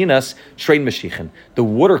 Heim bechinas Trein Mashiachin. The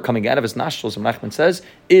water coming out of his nostrils, Nachman says,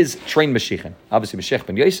 is Trein Mashiachin. Obviously, Moshiach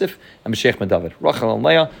ben Yosef and Moshiach ben David. Rachel and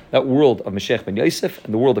Leah, that world of Moshiach ben Yosef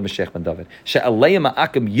and the world of Moshiach ben David. She'aleim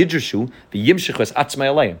ha'akam yidrishu v'yimshechus atzmai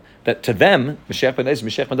aleim. That to them, Moshiach ben Yosef,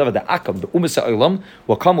 Moshiach ben David, the akam, the umas ha'olam,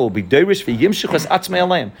 will come, will be deirish v'yimshechus atzmai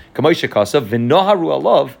aleim. Kamoshe kasav v'noharu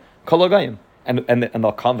alav kolagayim. And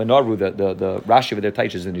they'll come, Venaru, the Rashi of their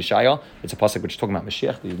teaches in Yeshaya, it's a pasuk which is talking about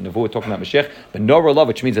Mashiach, the Nevuah talking about Mashiach, Venaru love,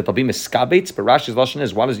 which means that they'll be miskabetz, but Rashi's lashon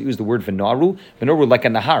is, why does it use the word Venaru? Venaru like a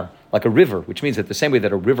nahar, like a river, which means that the same way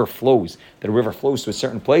that a river flows to a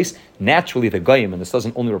certain place, naturally the Goyim, and this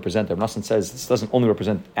doesn't only represent, the Rashi says this doesn't only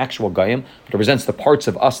represent actual Goyim, but it represents the parts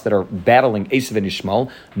of us that are battling Esav and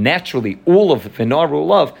Yishmael, naturally all of Venaru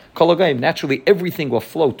love, Kol Goyim, naturally everything will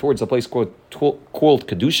flow towards a place called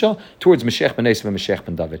Kedusha, towards Moshiach ben Yosef and Moshiach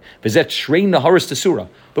ben David. V'zet shrei naharis to Surah.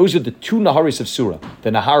 Those are the two naharis of Surah. The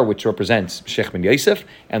nahar which represents Moshiach ben Yosef,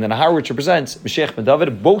 and the nahar which represents Moshiach ben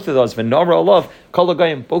David. Both of those, v'nara alav, kol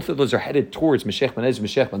hagayim, both of those are headed towards Moshiach ben Yosef,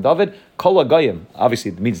 Moshiach ben David. Kol hagayim,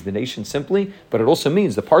 obviously it means the nation simply, but it also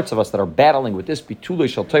means the parts of us that are battling with this bitulei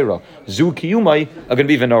shel Torah, zu kiyumai, are going to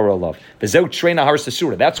be v'nara alav. V'zet shrei naharis to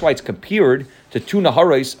Surah. That's why it's compared to two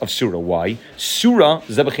naharis of Surah. Why? Surah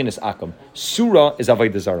zebechinas akam. Surah is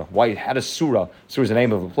Avodah Zarah. Why? How does Surah? Surah is the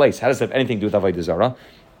name of a place. How does that have anything to do with Avodah Zarah?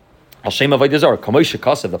 Hashem Avodah Zarah. Kamoshe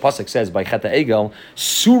Kasav. The pasuk says by Chet Egel,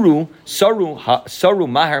 saru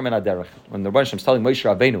mahar min haderech. When the Rebbe is telling Moshe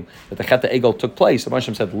Rabbeinu that the Chet Egel took place, the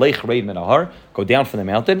Rebbe said Lech reid min ahar, go down from the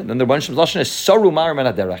mountain. And then the Rebbe's lashon is saru mahar min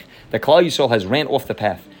haderech. The Klal Yisrael has ran off the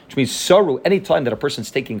path, which means saru. Any time that a person's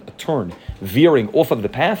taking a turn, veering off of the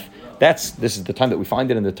path. This is the time that we find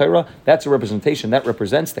it in the Torah. That's a representation. That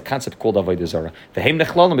represents the concept called Avodah Zarah.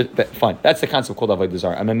 Fine, that's the concept called Avodah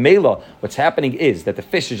Zarah. And Memela, what's happening is that the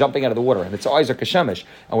fish is jumping out of the water and its eyes are kashemesh.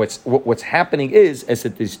 And what's happening is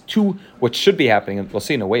that there's two, what should be happening, and we'll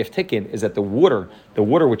see in a way of tikkun, is that the water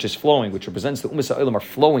which is flowing, which represents the Umas HaOlam, are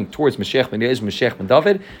flowing towards Moshiach ben Yosef, Moshiach ben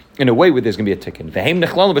David, in a way where there's going to be a tikkun. V'heim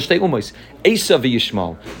nechlal b'shtei umos, Esav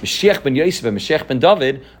v'Yishmael. Moshiach ben Yosef and Moshiach ben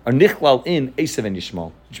David are nichlal in Esav and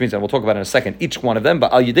Yishmael, which means, and we'll talk about in a second, each one of them,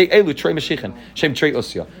 but al yidei elu trei Mashiachin, shem trei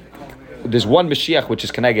Osya. There's one Mashiach which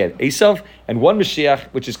is Keneged Esav, and one Mashiach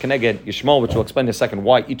which is Keneged Yishmael, which we'll explain in a second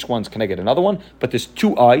why each one's Keneged another one. But there's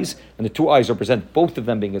two eyes, and the two eyes represent both of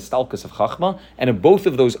them being a stalkus of Chachma, and in both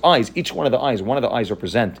of those eyes, each one of the eyes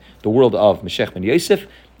represent the world of Moshiach ben Yosef,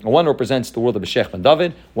 and one represents the world of Moshiach ben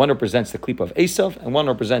David, one represents the clip of Esav, and one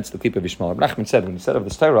represents the clip of Yishmael. Nachman said, when he said of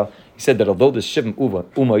this Torah, he said that although there's Shivim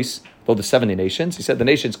Umos, though the 70 nations, he said the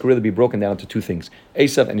nations could really be broken down into two things: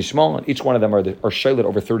 Esav and Yishmael, and each one of them are shaylet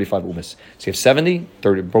over 35 umas. So you have 70,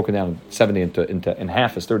 30, broken down 70 in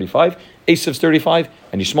half is 35. Esav's 35,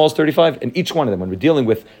 and Yishmael's 35, and each one of them, when we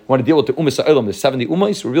want to deal with the umas ha'olam, the 70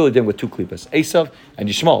 umas, we're really dealing with two klipas, Esav and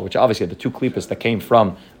Yishmael, which obviously are the two klipas that came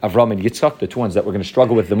from Avram and Yitzchak, the two ones that we're going to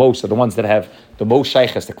struggle with the most, are the ones that have the most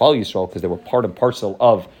shaychas to Klal Yisrael, because they were part and parcel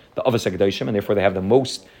of the Avos HaKadoshim, and therefore they have the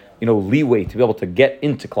most leeway to be able to get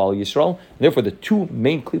into Klal Yisrael. And therefore, the two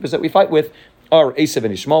main klipas that we fight with are Esav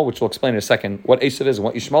and Yishmael, which we'll explain in a second what Esav is and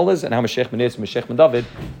what Yishmael is, and how Moshiach ben Yosef and Moshiach ben David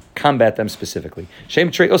combat them specifically.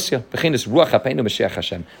 Shem trei Osya, b'chinas ruach hapeinu Moshiach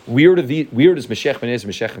Hashem. Where does Moshiach ben Yosef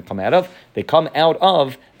and Moshiach come out of? They come out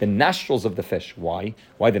of the nostrils of the fish. Why?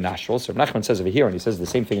 Why the nostrils? So Nachman says over here, and he says the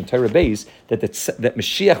same thing in Torah Beis, that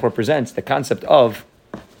Mashiach represents the concept of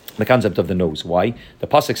the nose. Why? The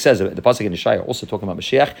pasuk says, the pasuk in Yeshaya, also talking about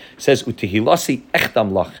Mashiach, says utihilasi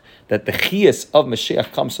echtam lach, that the chiyas of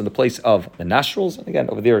Mashiach comes from the place of the nostrils. And again,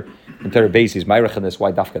 over there in Torah Beis, he's Meirach in this,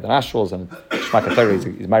 why dafka the nostrils, and Shmaka Torah, he's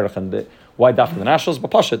Meirach in the why dafka the nostrils.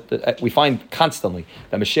 But Pashat, we find constantly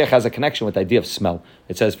that Mashiach has a connection with the idea of smell.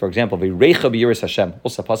 It says, for example, v'reicha b'yiras Hashem.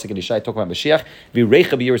 Also, pasuk in Yeshaya talking about Mashiach,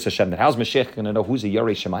 v'reicha b'yiras Hashem. That how's Mashiach going to know who's a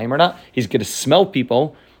Yarei Shemayim or not? He's going to smell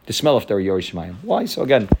people to smell if they're Yarei Shemayim. Why? So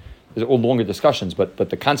again, there's all longer discussions, but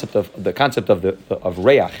the concept of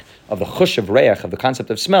reach, of the chush of reach, of the concept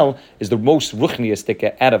of smell, is the most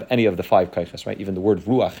ruchniistic out of any of the five kaichas, right? Even the word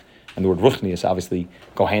ruach and the word ruchnius obviously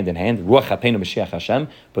go hand in hand. Ruach hapeinu Moshiach Hashem,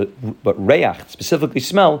 but reach, specifically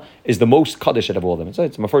smell, is the most kaddish out of all of them.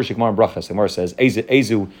 It's Mefurish Gemara and Brachas. The Gemara says,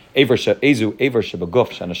 Ezu Ever Shebaguf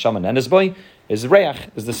Shanashama Nenesboy, is reach,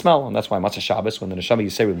 is the smell, and that's why Matzah Shabbos, when the neshama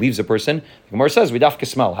Yisrael leaves a person, the Gemara says we dafka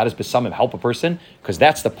smell. How does besamim help a person? Because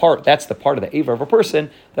that's the part of the aver of a person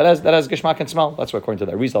that has geshmak and smell. That's why according to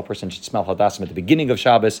the Arizal, person should smell hadasim at the beginning of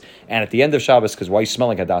Shabbos and at the end of Shabbos, because why are you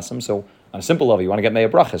smelling hadasim? So on a simple level, you want to get mei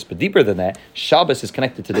brachas, but deeper than that, Shabbos is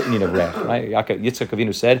connected to the inyan of reach. Right? Yitzchak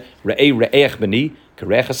Avinu said, "Re'ei re'ech b'ni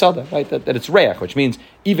k'reich hasada." Right? That it's reich, which means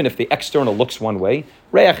even if the external looks one way,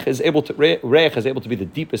 reich is able to be the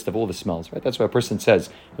deepest of all the smells. Right? That's why a person says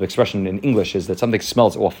the expression in English is that something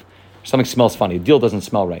smells off, something smells funny. A deal doesn't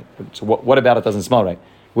smell right. So what about it doesn't smell right?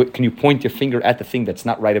 Can you point your finger at the thing that's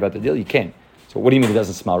not right about the deal? You can't. So what do you mean it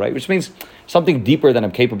doesn't smell right? Which means something deeper than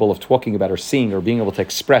I'm capable of talking about or seeing or being able to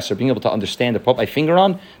express or being able to understand or put my finger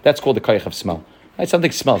on, that's called the koyach of smell. Right?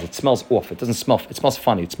 Something smells. It smells off. It doesn't smell. It smells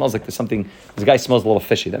funny. It smells like there's something. This guy smells a little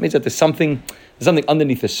fishy. That means that there's something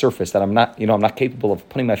underneath the surface that I'm not capable of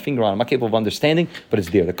putting my finger on. I'm not capable of understanding, but it's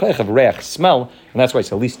there. The koyach of reich, smell, and that's why it's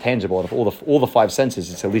the least tangible out of all the five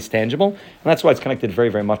senses. It's the least tangible, and that's why it's connected very,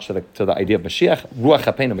 very much to the idea of Mashiach. Ruach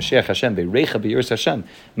hapeinu Mashiach Hashem bereicha b'yiras Hashem.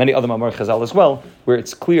 Many other Mamar Chazal as well, where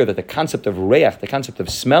it's clear that the concept of reich, the concept of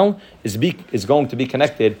smell, is going to be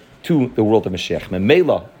connected to the world of Mashiach.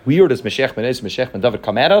 Memela, where does Mashiach ben David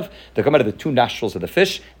come out of? They come out of the two nostrils of the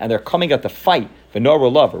fish, and they're coming out to fight the Nora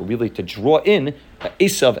love, or really to draw in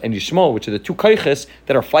Esav and Yishmael, which are the two kaiches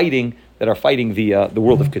that are fighting the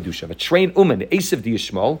world of Kedusha. A train umen, Esav the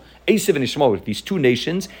Yishmael, Esav and Yishmael, these two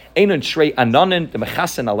nations, Einon Shrei Ananin, the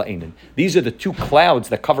Mechasen ala Einon. These are the two clouds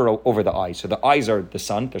that cover over the eyes. So the eyes are the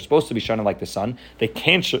sun. They're supposed to be shining like the sun. They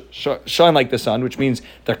can't shine like the sun, which means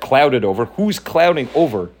they're clouded over. Who's clouding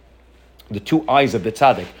over the two eyes of the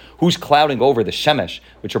tzaddik? Who's clouding over the shemesh,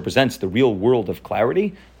 which represents the real world of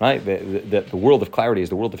clarity, right? The world of clarity is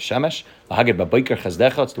the world of shemesh.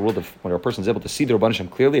 It's the world of when a person is able to see the Rabban Shem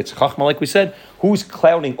clearly. It's chachma, like we said. Who's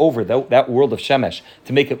clouding over that world of shemesh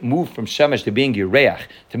to make it move from shemesh to being yireach,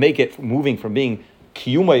 to make it moving from being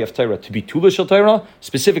kiyumay of Torah to be tula shel Torah,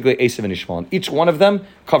 specifically Esav and Yishmael. Each one of them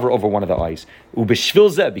cover over one of the eyes.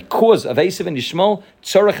 Because of Esav and Yishmael,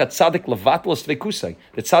 tzarech hatzadik levatl es dveikusai.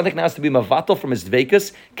 The tzaddik now has to be mavatal from his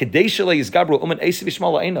dveikus. Kedei shelo yizgabru umen Esav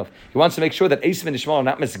Yishmael la'einav. He wants to make sure that Esav and Yishmael are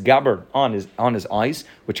not misgaber on his eyes,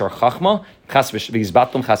 which are chachma. So therefore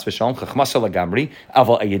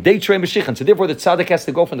the tzaddik has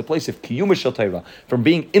to go from the place of kiyum shel Torah, from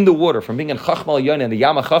being in the water, from being in chachma al and the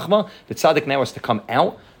yama chachma. The tzaddik now has to come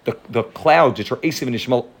out. The clouds, which are Esav and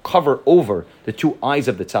Yishmael, cover over the two eyes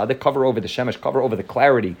of the tzaddik, cover over the shemesh, cover over the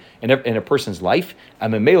clarity in a person's life.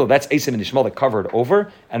 And Memela, that's Esav and Yishmael that cover it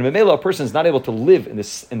over. And Memela, a person is not able to live in the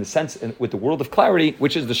sense with the world of clarity,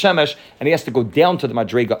 which is the shemesh, and he has to go down to the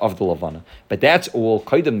madrega of the lavana. But that's all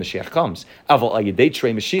Kaidem Mashiach comes. Aval ayedei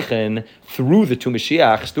trei Mashiachin, through the two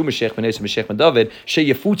Mashiachs, through Mashiach ben Esav, Mashiach ben David,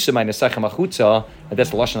 sheyefutza ma'nesachem achutza. And that's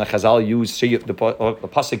the lashon that Chazal use. The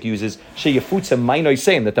pasuk uses sheyefutza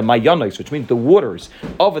ma'noisem, that the mayanos, which means the waters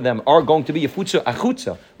of them, are going to be yefutza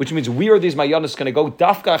achutza, which means where are these mayanos going to go?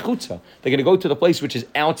 Dafka achutza. They're going to go to the place which is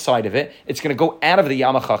outside of it. It's going to go out of the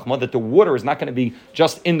yama chachma, that the water is not going to be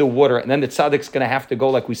just in the water, and then the tzaddik's going to have to go,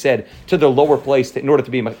 like we said, to the lower place in order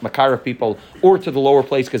to be makar of people, or to the lower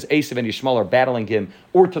place because Esav and Yishmael are battling him,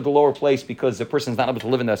 or to the lower place because the person is not able to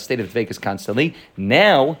live in that state of dveikus constantly.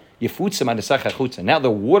 Now Now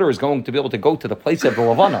the water is going to be able to go to the place of the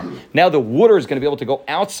lavana. Now the water is going to be able to go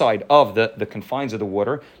outside of the confines of the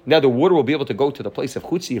water. Now the water will be able to go to the place of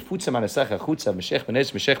chutzi.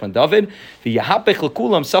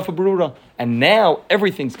 And now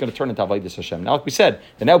everything's going to turn into avodas Hashem. Now, like we said,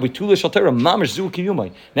 then now will be tula shel Torah mamash zu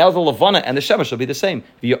kiyumai. Now the lavana and the shemesh will be the same.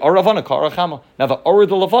 Now the or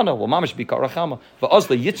the lavana will mamash be karachama.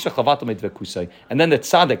 And then the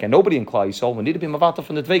tzaddik and nobody in Klal Yisrael will need to be mavata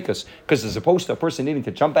from the dveikus. Because as opposed to a person needing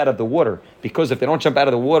to jump out of the water, because if they don't jump out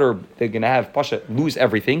of the water, they're going to have pasha lose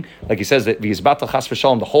everything. Like he says that v'yizbatel chas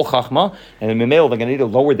v'shalom the whole chachma, and in Mimel they're going to need to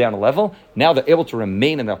lower down a level. Now they're able to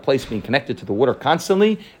remain in that place, being connected to the water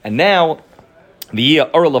constantly, and now the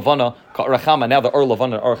Or Lavana, now the Or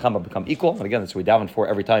Lavana and Or Chama become equal. And again, that's what we daven for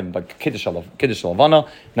every time, but Kiddush Lavana.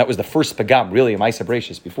 And that was the first Pagam, really, in Maisa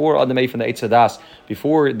Bereshis. Before Adamei from the Eitz Hadas,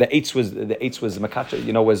 before the Eitz was Makacha,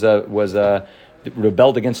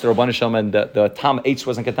 rebelled against the Rabban Shem, and the Tam Eitz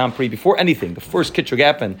wasn't Katam Pri. Before anything, the first Kitrug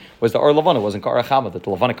happened was the Ar Levana wasn't Kara Chama, that the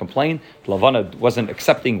Levana complained. The Levana wasn't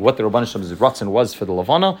accepting what the Rabban Shem's Ratzon was for the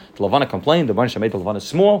Levana. The Levana complained, the Rabban Shem made the Levana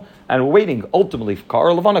small, and we're waiting ultimately for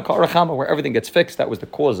Kara Levana, Kara Chama, where everything gets fixed. That was the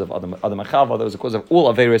cause of Adam Achava, that was the cause of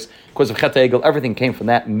all Averis, cause of Chet Egel, everything came from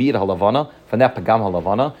that Mir HaLevana, from that Pagam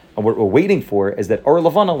HaLevana, and what we're waiting for is that Ar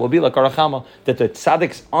Levana will be like Kara Chama, that the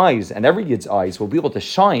Tzaddik's eyes and every Yid's eyes will be able to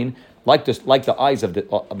shine like the eyes of the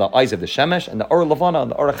Shemesh, and the Or Levana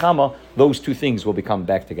and the Or Chama, those two things will become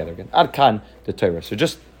back together again. Ad Kan, the Torah. So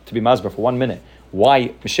just to be masber for 1 minute, why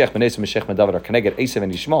Moshiach ben Esav and Moshiach ben David are connected, Esav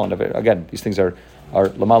and Yishmael, and again, these things are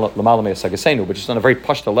Lamala Mea Sagasenu, but just on a very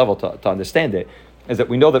pashta level to understand it, is that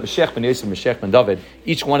we know that Moshiach ben Yosef and Moshiach ben David,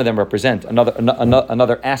 each one of them represent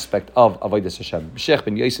another aspect of Avodas Hashem. Moshiach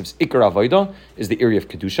ben Yosef's Ikar Avodah is the area of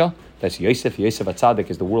Kedusha. That's Yosef. Yosef HaTzadik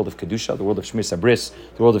is the world of Kedusha, the world of Shmir Sabris,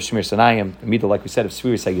 the world of Shmir Sanayim, the middle, like we said, of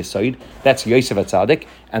Sfiris HaYesoid. That's Yosef HaTzadik.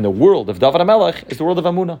 And the world of David HaMelech is the world of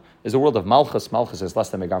Amunah, is the world of Malchus. Malchus is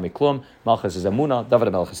Lasta Megar Miklum. Malchus is Amunah. David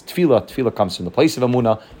HaMelech is Tefillah. Tefillah comes from the place of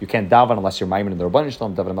Amunah. You can't daven unless you're Maimon in the Rabban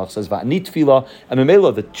Shalom. David HaMelech says, Va'ani Tefillah. And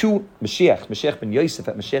Memela, the two Moshiach ben Yosef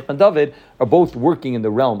and Moshiach ben David, are both working in the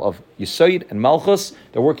realm of Yesoid and Malchus.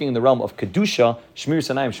 They're working in the realm of Kedusha, Shmir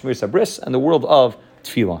Sanayim, Shmir Sabris, and the world of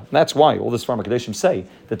Tefillah. And that's why all this Farma Kadeshim say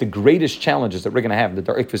that the greatest challenges that we're going to have, the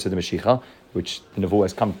Dar Ikvis of the Mashiach, which the Nevuah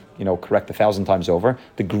has come, correct 1,000 times over,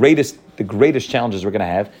 the greatest challenges we're going to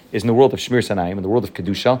have is in the world of Shmir Sanayim, in the world of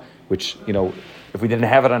Kedusha, which, if we didn't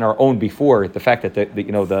have it on our own before, the fact that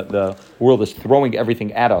the world is throwing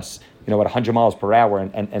everything at us, at 100 miles per hour,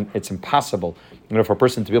 and it's impossible, for a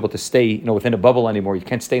person to be able to stay, within a bubble anymore. You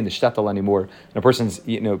can't stay in the shtetl anymore. And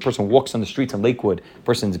a person walks on the streets in Lakewood. A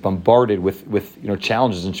person's bombarded with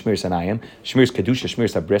challenges in Shmir Sanayim, Shmir's Kedusha,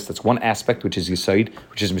 Shmir Sabris. That's one aspect, which is Yisoid,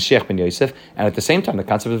 which is Moshiach ben Yosef, and at the same time, the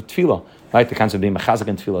concept of Tefillah. Right, the concept of being mechazik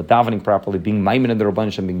in tefillah, davening properly, being maimin in the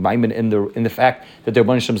Rabban Shem, being maimin in the fact that the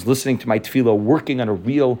Rabban Shem is listening to my tefillah, working on a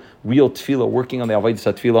real tefillah, working on the avodas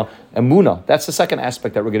tefillah, and Muna. That's the second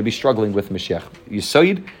aspect that we're going to be struggling with Mashiach.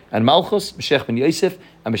 Yisoid and Malchus, Moshiach ben Yosef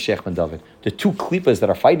and Moshiach ben David. The two klippas that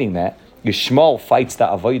are fighting that, Yishmael fights the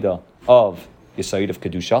avodah of Yisoid of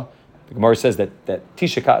Kedusha. The Gemara says that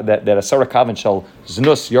Asara Kavan shall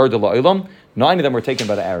znus yarda la'olam. 9 of them were taken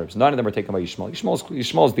by the Arabs. 9 of them were taken by Yishmael.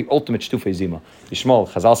 Yishmael is the ultimate shtufei zima. Yishmael,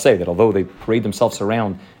 Chazal say that although they parade themselves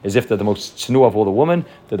around as if they're the most tznu of all the women,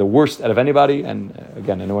 they're the worst out of anybody. And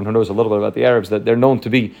again, anyone who knows a little bit about the Arabs, that they're known to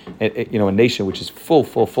be, a nation which is full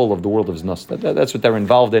of the world of znus. That's what they're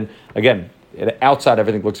involved in. Again, outside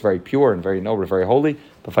everything looks very pure and very noble, very holy.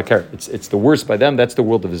 But fakir, it's the worst by them. That's the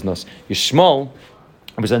world of znus. Yishmael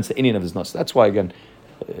represents the Indian of znus. That's why, again,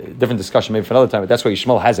 different discussion maybe for another time. But that's why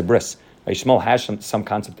Yishmael has a bris. Yishmael has some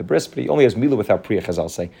concept of bris, but he only has milah without priya, as I'll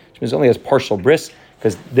say. Which means he only has partial bris,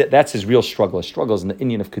 because that's his real struggle. His struggle is in the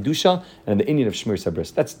Indian of Kedusha and in the Indian of Shmir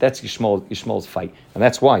Sabris. That's Yishmael's fight. And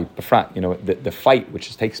that's why, Befrat, the fight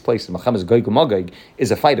which takes place in Machamas Goig Magog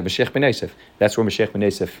is a fight of Moshiach ben Yosef. That's where Moshiach ben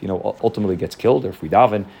Yosef, ultimately gets killed, or if we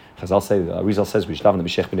daven, Chazal say, Rizal says we should daven the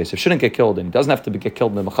Moshiach ben Yosef shouldn't get killed, and he doesn't have to get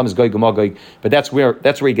killed in the Machamas Goig Magog, but that's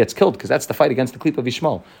where he gets killed, because that's the fight against the Klip of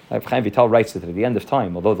Yishmael. Chaim Vital writes that at the end of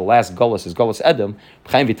time, although the last Golas is Golas Edom,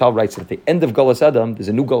 Chaim Vital writes that at the end of Golas Edom, there's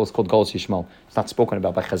a new Golas called Golas Yishmael. It's not spoken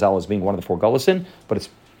about by Chazal as being one of the 4 Golasin, but it's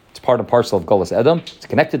part and parcel of Golas Edom. It's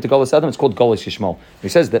connected to Golas Edom. It's called Golas Yishmael. He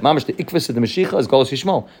says that Mamash the Ikvis of the Mashiach is Golas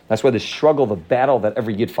Yishmael. That's where the struggle, the battle that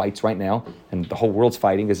every Yid fights right now, and the whole world's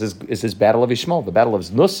fighting, is this battle of Yishmael, the battle of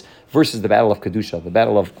Znus versus the battle of Kedusha, the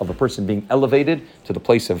battle of a person being elevated to the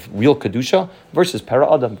place of real Kedusha versus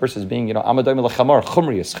Para Adam, versus being, Amadayim Lechamar,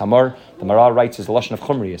 Chumrius. Chamar, the Marah writes, is the Lashon of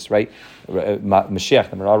Chumrius, right?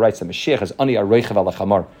 Mashiach, the Marah writes that Mashiach is Ani Areichav Al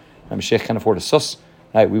Chamar. Mashiach can't afford a sus.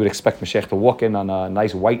 Right, we would expect Mashiach to walk in on a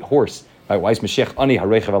nice white horse. Right, why is Mashiach ani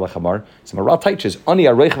hareichev al chamar? So Maral teaches ani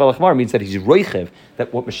hareichev al chamar means that he's reichev.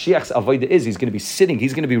 That what Mashiach's avodah is, he's going to be sitting,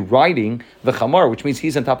 he's going to be riding the chamar, which means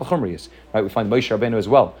he's on top of chumrius. Right, we find Moshe Rabbeinu as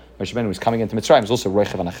well. Moshe Rabbeinu was coming into Mitzrayim. He's also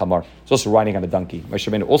reichev on a chamar. He's also riding on a donkey. Moshe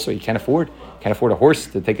Rabbeinu also, he can't afford a horse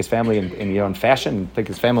to take his family in fashion, and take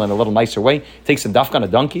his family in a little nicer way. He takes a dafka on a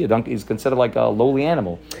donkey. A donkey is considered like a lowly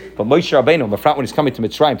animal. But Moshe Rabbeinu, when he's coming to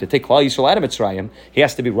Mitzrayim to take Klal Yisrael out of Mitzrayim, he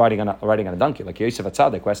has to be riding on a donkey, like Yosef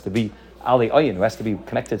HaTzadik, who has to be Ali Ayin, who has to be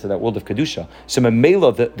connected to that world of Kedusha. So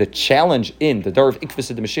Memela, the challenge in the Dar of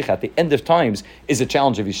Ikvis of the Mashiach at the end of times is a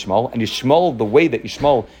challenge of Yishmael. And Yishmael, the way that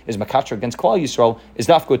Yishmael is Makatra against Klal Yisrael, is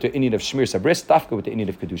dafka with the Indian of Shmir Sabris, dafka with the Indian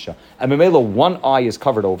of Kedusha. And Memela, one eye is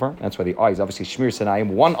covered over, that's why the eye is obviously Shmir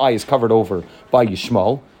Sanayim, one eye is covered over by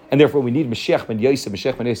Yishmael, and therefore we need Moshiach ben Yosef.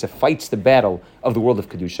 Moshiach ben Yosef fights the battle of the world of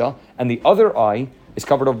Kedusha, and the other eye is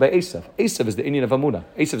covered over by Esav. Esav is the Indian of Amunah.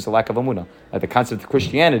 Esav is the lack of Amunah. The concept of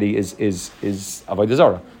Christianity is Avodah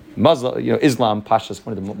Zarah. Muslim, Islam, Pashas,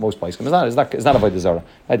 one of the most places. It's not Avodah Zarah.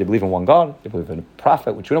 Right? They believe in one God. They believe in a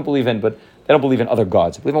prophet, which we don't believe in, but they don't believe in other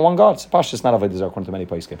gods. They believe in one God. So Pashas is not Avodah Zarah according to many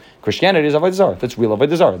places. Christianity is Avodah Zarah. That's real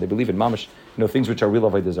Avodah Zarah. They believe in mamash, things which are real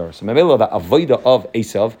Avodah Zarah. So Memela, the Avodah of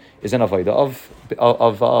Esav is an Avodah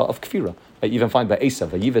of Kfira. I even find by Esav,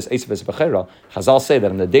 Esav is Bechera. Chazal say that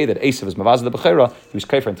on the day that Esav is Mavaz the Bechera, he was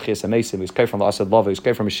kaifer in Tchias HaMesim, he was kaifer in the Asad Lava, he was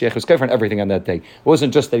kaifer in Moshiach, he was kaifer in everything on that day. It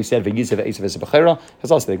wasn't just that he said V'yizav Esav is Bechera.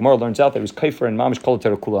 Chazal say the Gemara learns out that he was kaifer in Mamish Kol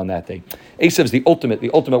Kula on that day. Esav is the ultimate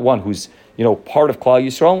one who's part of Klal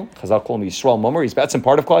Yisrael. Chazal call him Yisrael Mummer. He's some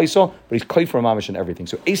part of Klal Yisrael, but he's kaifer in Mamish and everything.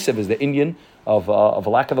 So Esav is the Indian of a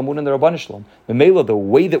lack of Amun in the Rabban Shalom. The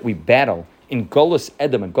way that we battle in Golus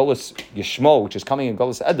Edom and Golus Yishmo, which is coming in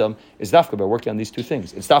Golus Edom, is dafka by working on these two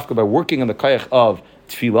things. It's dafka by working on the kayach of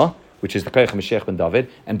Tefillah, which is the kayach of Moshiach ben David,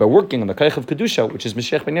 and by working on the kayach of Kedusha, which is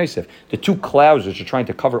Moshiach ben Yosef. The two clouds which are trying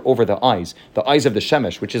to cover over the eyes of the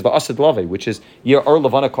Shemesh, which is the Asad Lave, which is Yer Ar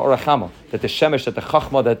Levana Ka'arachama, that the Shemesh, that the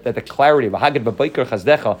Chachma, that the clarity, V'hagid B'baikar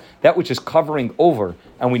Chazdecha, that which is covering over,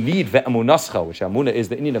 and we need Ve'amunascha, which Amunah is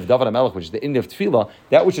the Indian of David HaMelech, which is the Indian of Tefillah,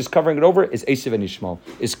 that which is covering it over is Esav and Yishmael,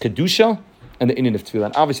 is Kedusha, and the Indian of Tefillah.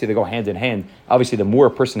 And obviously they go hand in hand. Obviously the more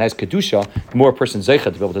a person has Kedusha, the more a person Zeicha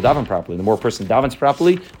to be able to daven properly. The more a person davens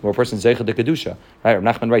properly, the more a person Zeicha to Kedusha. Right? Rav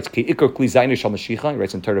Nachman writes, Ki Iker Kli Zayin Shal Mashiach, he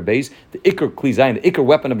writes in Torah Beis, the Iker Kli Zayin, the Iker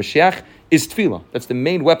weapon of Mashiach is Tefillah. That's the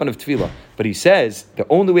main weapon of Tefillah. But he says, the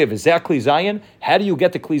only way of Zeh Kli Zayin, how do you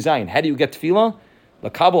get to Kli Zayin? How do you get Tefillah?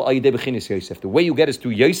 The way you get is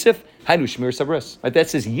through Yosef, Hainu Shmir Sabris. Right?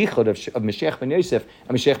 That's his yichud of Moshiach ben Yosef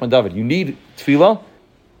and Moshiach ben David. You need Tefillah,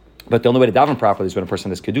 but the only way to daven properly is when a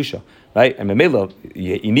person has Kedusha, right? And Memela,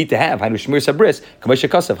 you need to have Hainu Shmir Sabris, Kamesha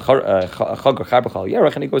Kasav, Chag Charbachal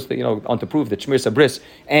Yerach, and he goes to, on to prove that Shmir Sabris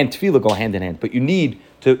and Tefillah go hand in hand. But you need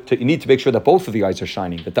to make sure that both of the eyes are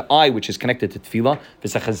shining, that the eye which is connected to Tefillah,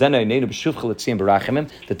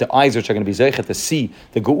 that the eyes which are going to be Zeichet to see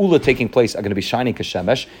the Geula taking place are going to be shining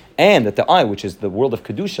Kashemesh, and that the eye which is the world of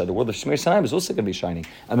Kedusha, the world of Shmir Sanaim, is also going to be shining.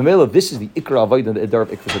 And Memela, this is the Ikra Avodah and the Idar of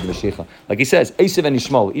Ikra of the Mashiach. Like he says, Esav and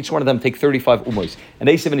Yishmael, each one of them take 35 umois. And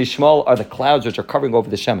Esav and Yishmael are the clouds which are covering over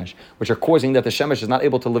the Shemesh, which are causing that the Shemesh is not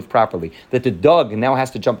able to live properly, that the dog now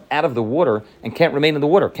has to jump out of the water and can't remain in the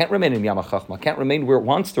water, can't remain in Yamach Chachma, can't remain where it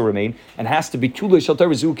wants to remain, and has to be Tulei Shel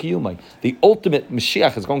Torah Zu Kiyumai. The ultimate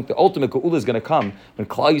Mashiach the ultimate Geula is going to come when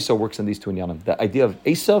Klal Yisrael works on these two inyanim. The idea of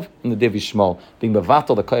Esav and the idea of Yishmael being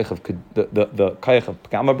mevatel the kayach of the kayach of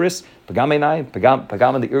Pagama Bris, Pagama Einai,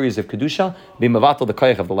 Pagama in the areas of Kedusha, being mevatel the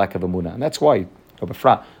kayach of the lack of Emunah. And that's why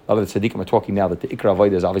Befrat, a lot of the tzaddikim are talking now that the Ikra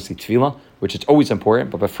Avodah is obviously Tefillah, which is always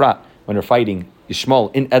important, but Befrat, when they're fighting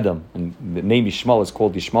Yishmael in Edom, and the name Yishmael is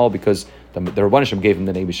called Yishmael because the Rabban Shem gave him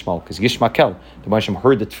the name Yishmael, because Yishmael, the Rabban Shem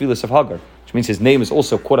heard the Tefillahs of Hagar, which means his name is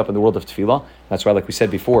also caught up in the world of Tefillah. That's why, like we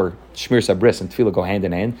said before, Shmir Sabris and Tefillah go hand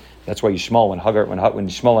in hand. That's why Yishmael, when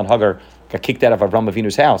Yishmael and Hagar got kicked out of Avram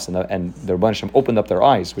Avinu's house, and the Rabban Shem opened up their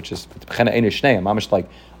eyes, which is mamish like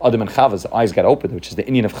Adam and Chava's eyes got opened, which is the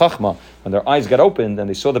Indian of Chachma. When their eyes got opened and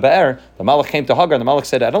they saw the Be'er, the Malach came to Hagar, and the Malach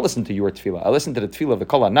said, I don't listen to your Tefillah. I listen to the Tefillah of the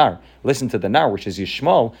Kol HaNar. I listen to the Nar, which is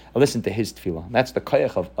Yishmael. I listen to his Tefillah. And that's the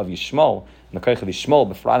Kayach of Yishmael. And the Kayach of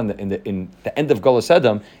Yishmael, Befrat in the end of Golas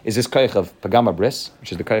Edom, is this Kayach of Pagama Bris,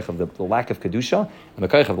 which is the Kayach of the lack of Kedusha, and the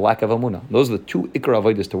Kayach of the lack of Amunah. Those are the two Ikra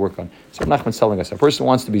Avodas to work on. So Nachman's telling us, a person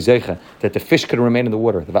wants to be Zeicha, that the fish can remain in the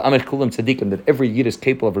water, that every Yid is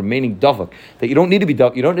capable of remaining Davak, that you don't need to be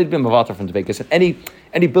Mavatar from Dvekas, and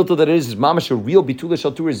any bilta that it is mamash a real bitula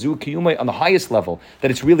shaltur zu kiyumay on the highest level,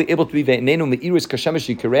 that it's really able to be ve'enenu meiris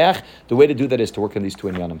kashemesh yikareach. The way to do that is to work on these two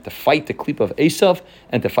inyanim, to fight the klip of Esav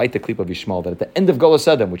and to fight the klip of Yishmael. That at the end of Golas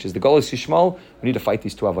Edom, which is the Golas Yishmael, we need to fight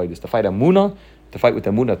these two avodas, to fight Amunah, to fight with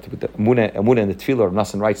Amunah and the Tefillah of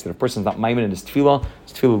Nasan writes that if a person is not maimin in his Tefillah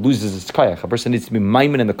loses its kayach. A person needs to be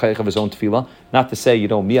maimin in the kayach of his own Tefillah, not to say, mi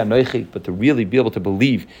anoichi, but to really be able to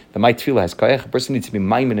believe that my Tefillah has kayach. A person needs to be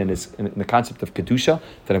maimin in the concept of Kedusha,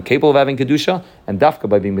 that I'm capable of having Kedusha, and dafka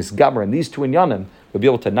by being misgamer in these two inyanim, we'll be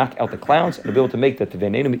able to knock out the clouds, and we'll be able to make that the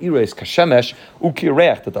ve'neinu me'ira is kashemesh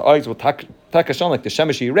ukirech, that the eyes will takashon like the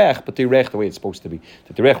shemesh yirech, but the yirech the way it's supposed to be.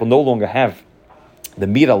 That the yirech will no longer have the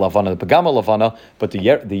Mira Lavana, the Pagama Lavana, but the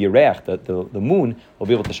Yerech, the moon, will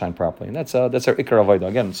be able to shine properly. And that's our Ikar Avodah.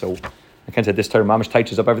 Again, so I can't say this Torah mamish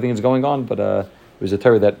touches up everything that's going on, but it was a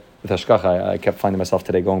Torah that, with Hashkach, I kept finding myself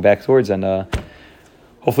today going back towards, and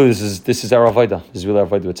Hopefully this is our avodah. This is really our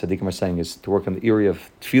avodah. What tzaddikim are saying is to work on the area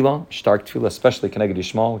of tefillah, stark tefillah, especially connected to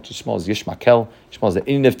Yishmael, which Yishmael is Yishmakel. Yishmael is the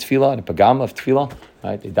inyan of tefillah, and the pagam of tefillah.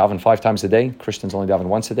 Right? They daven 5 times a day. Christians only daven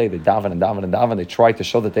once a day. They daven and daven and daven. They try to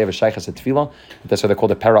show that they have a shaychus at tefillah. That's why they're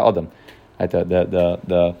called the para adam. Right?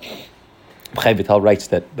 The Chaim Vital writes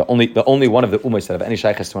that the only one of the ummahs that have any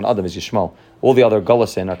shaychus to an adam is Yishmael. All the other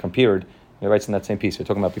golasin are compared. He writes in that same piece we were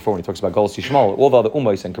talking about before when he talks about Golos Yishmael, all the other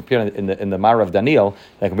ummahs and compared in the Mara of Daniel,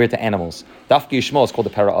 they're compared to animals. Dafki Yishmael is called the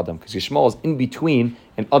para Adam because Yishmael is in between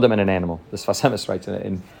an Adam and an animal. This Fasemis writes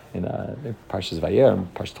in Parshas Vayer,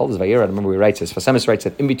 Parshas Toldos Vayer. I remember he writes this. Fasemis writes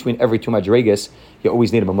that in between every two madrigas, you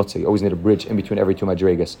always need a mamutza. You always need a bridge in between every two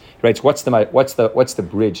madrigas. He writes, what's the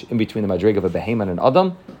bridge in between the madriga of a behemoth and an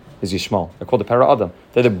Adam? Is Yishmael. They're called the para Adam.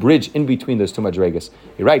 They're the bridge in between those two madrigas.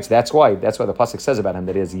 He writes that's why the pasuk says about him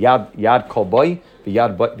that he has yad kol boy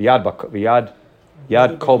v'yad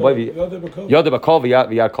kol boy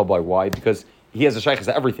v'yad kol boy. Why? Because he has a shaychus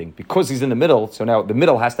to everything. Because he's in the middle, so now the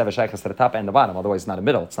middle has to have a shaychus to the top and the bottom. Otherwise, it's not a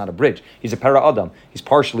middle. It's not a bridge. He's a para Adam. He's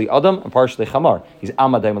partially Adam and partially Chamar. He's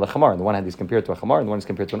amadayim al Chamar. On the one hand, he's compared to a Chamar, and the one is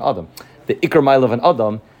compared to an Adam. The ikar mile of an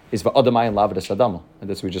Adam is va'adamayin lavadis adama, and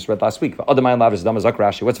that's what we just read last week. Va'adamayin lavadis adama zak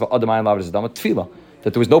Rashi. What's va'adamayin lavadis adama? Tefillah.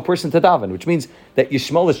 That there was no person to daven, which means that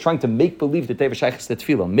Yishmael is trying to make believe that they have a shaychus to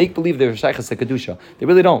tefillah, make believe they have a shaychus to kedusha. They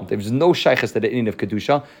really don't. There's no shaychus to the inyan of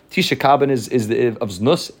kedusha. Tisha Kabin is the of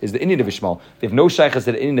znus is the inyan of Yishmael. They have no shaychus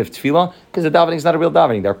to the inyan of tefillah because the davening is not a real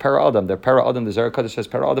davening. They're para adam. They're para adam. The Zohar Kodesh says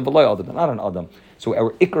para adam v'loy adam. They're not an adam. So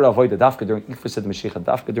our ikra avodah dafka during Ikfus Mashiach,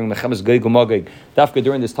 dafka during Mechemes Gog Magog, dafka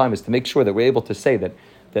during this time is to make sure that we're able to say that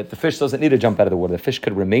the fish doesn't need to jump out of the water. The fish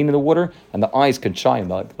could remain in the water, and the eyes can shine,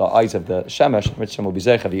 the eyes of the shemesh, which will be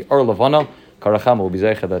zeicha, the ur lavana, karacham will be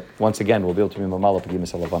zeicha, that once again we'll be able to be mamala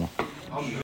p'gimis lavana.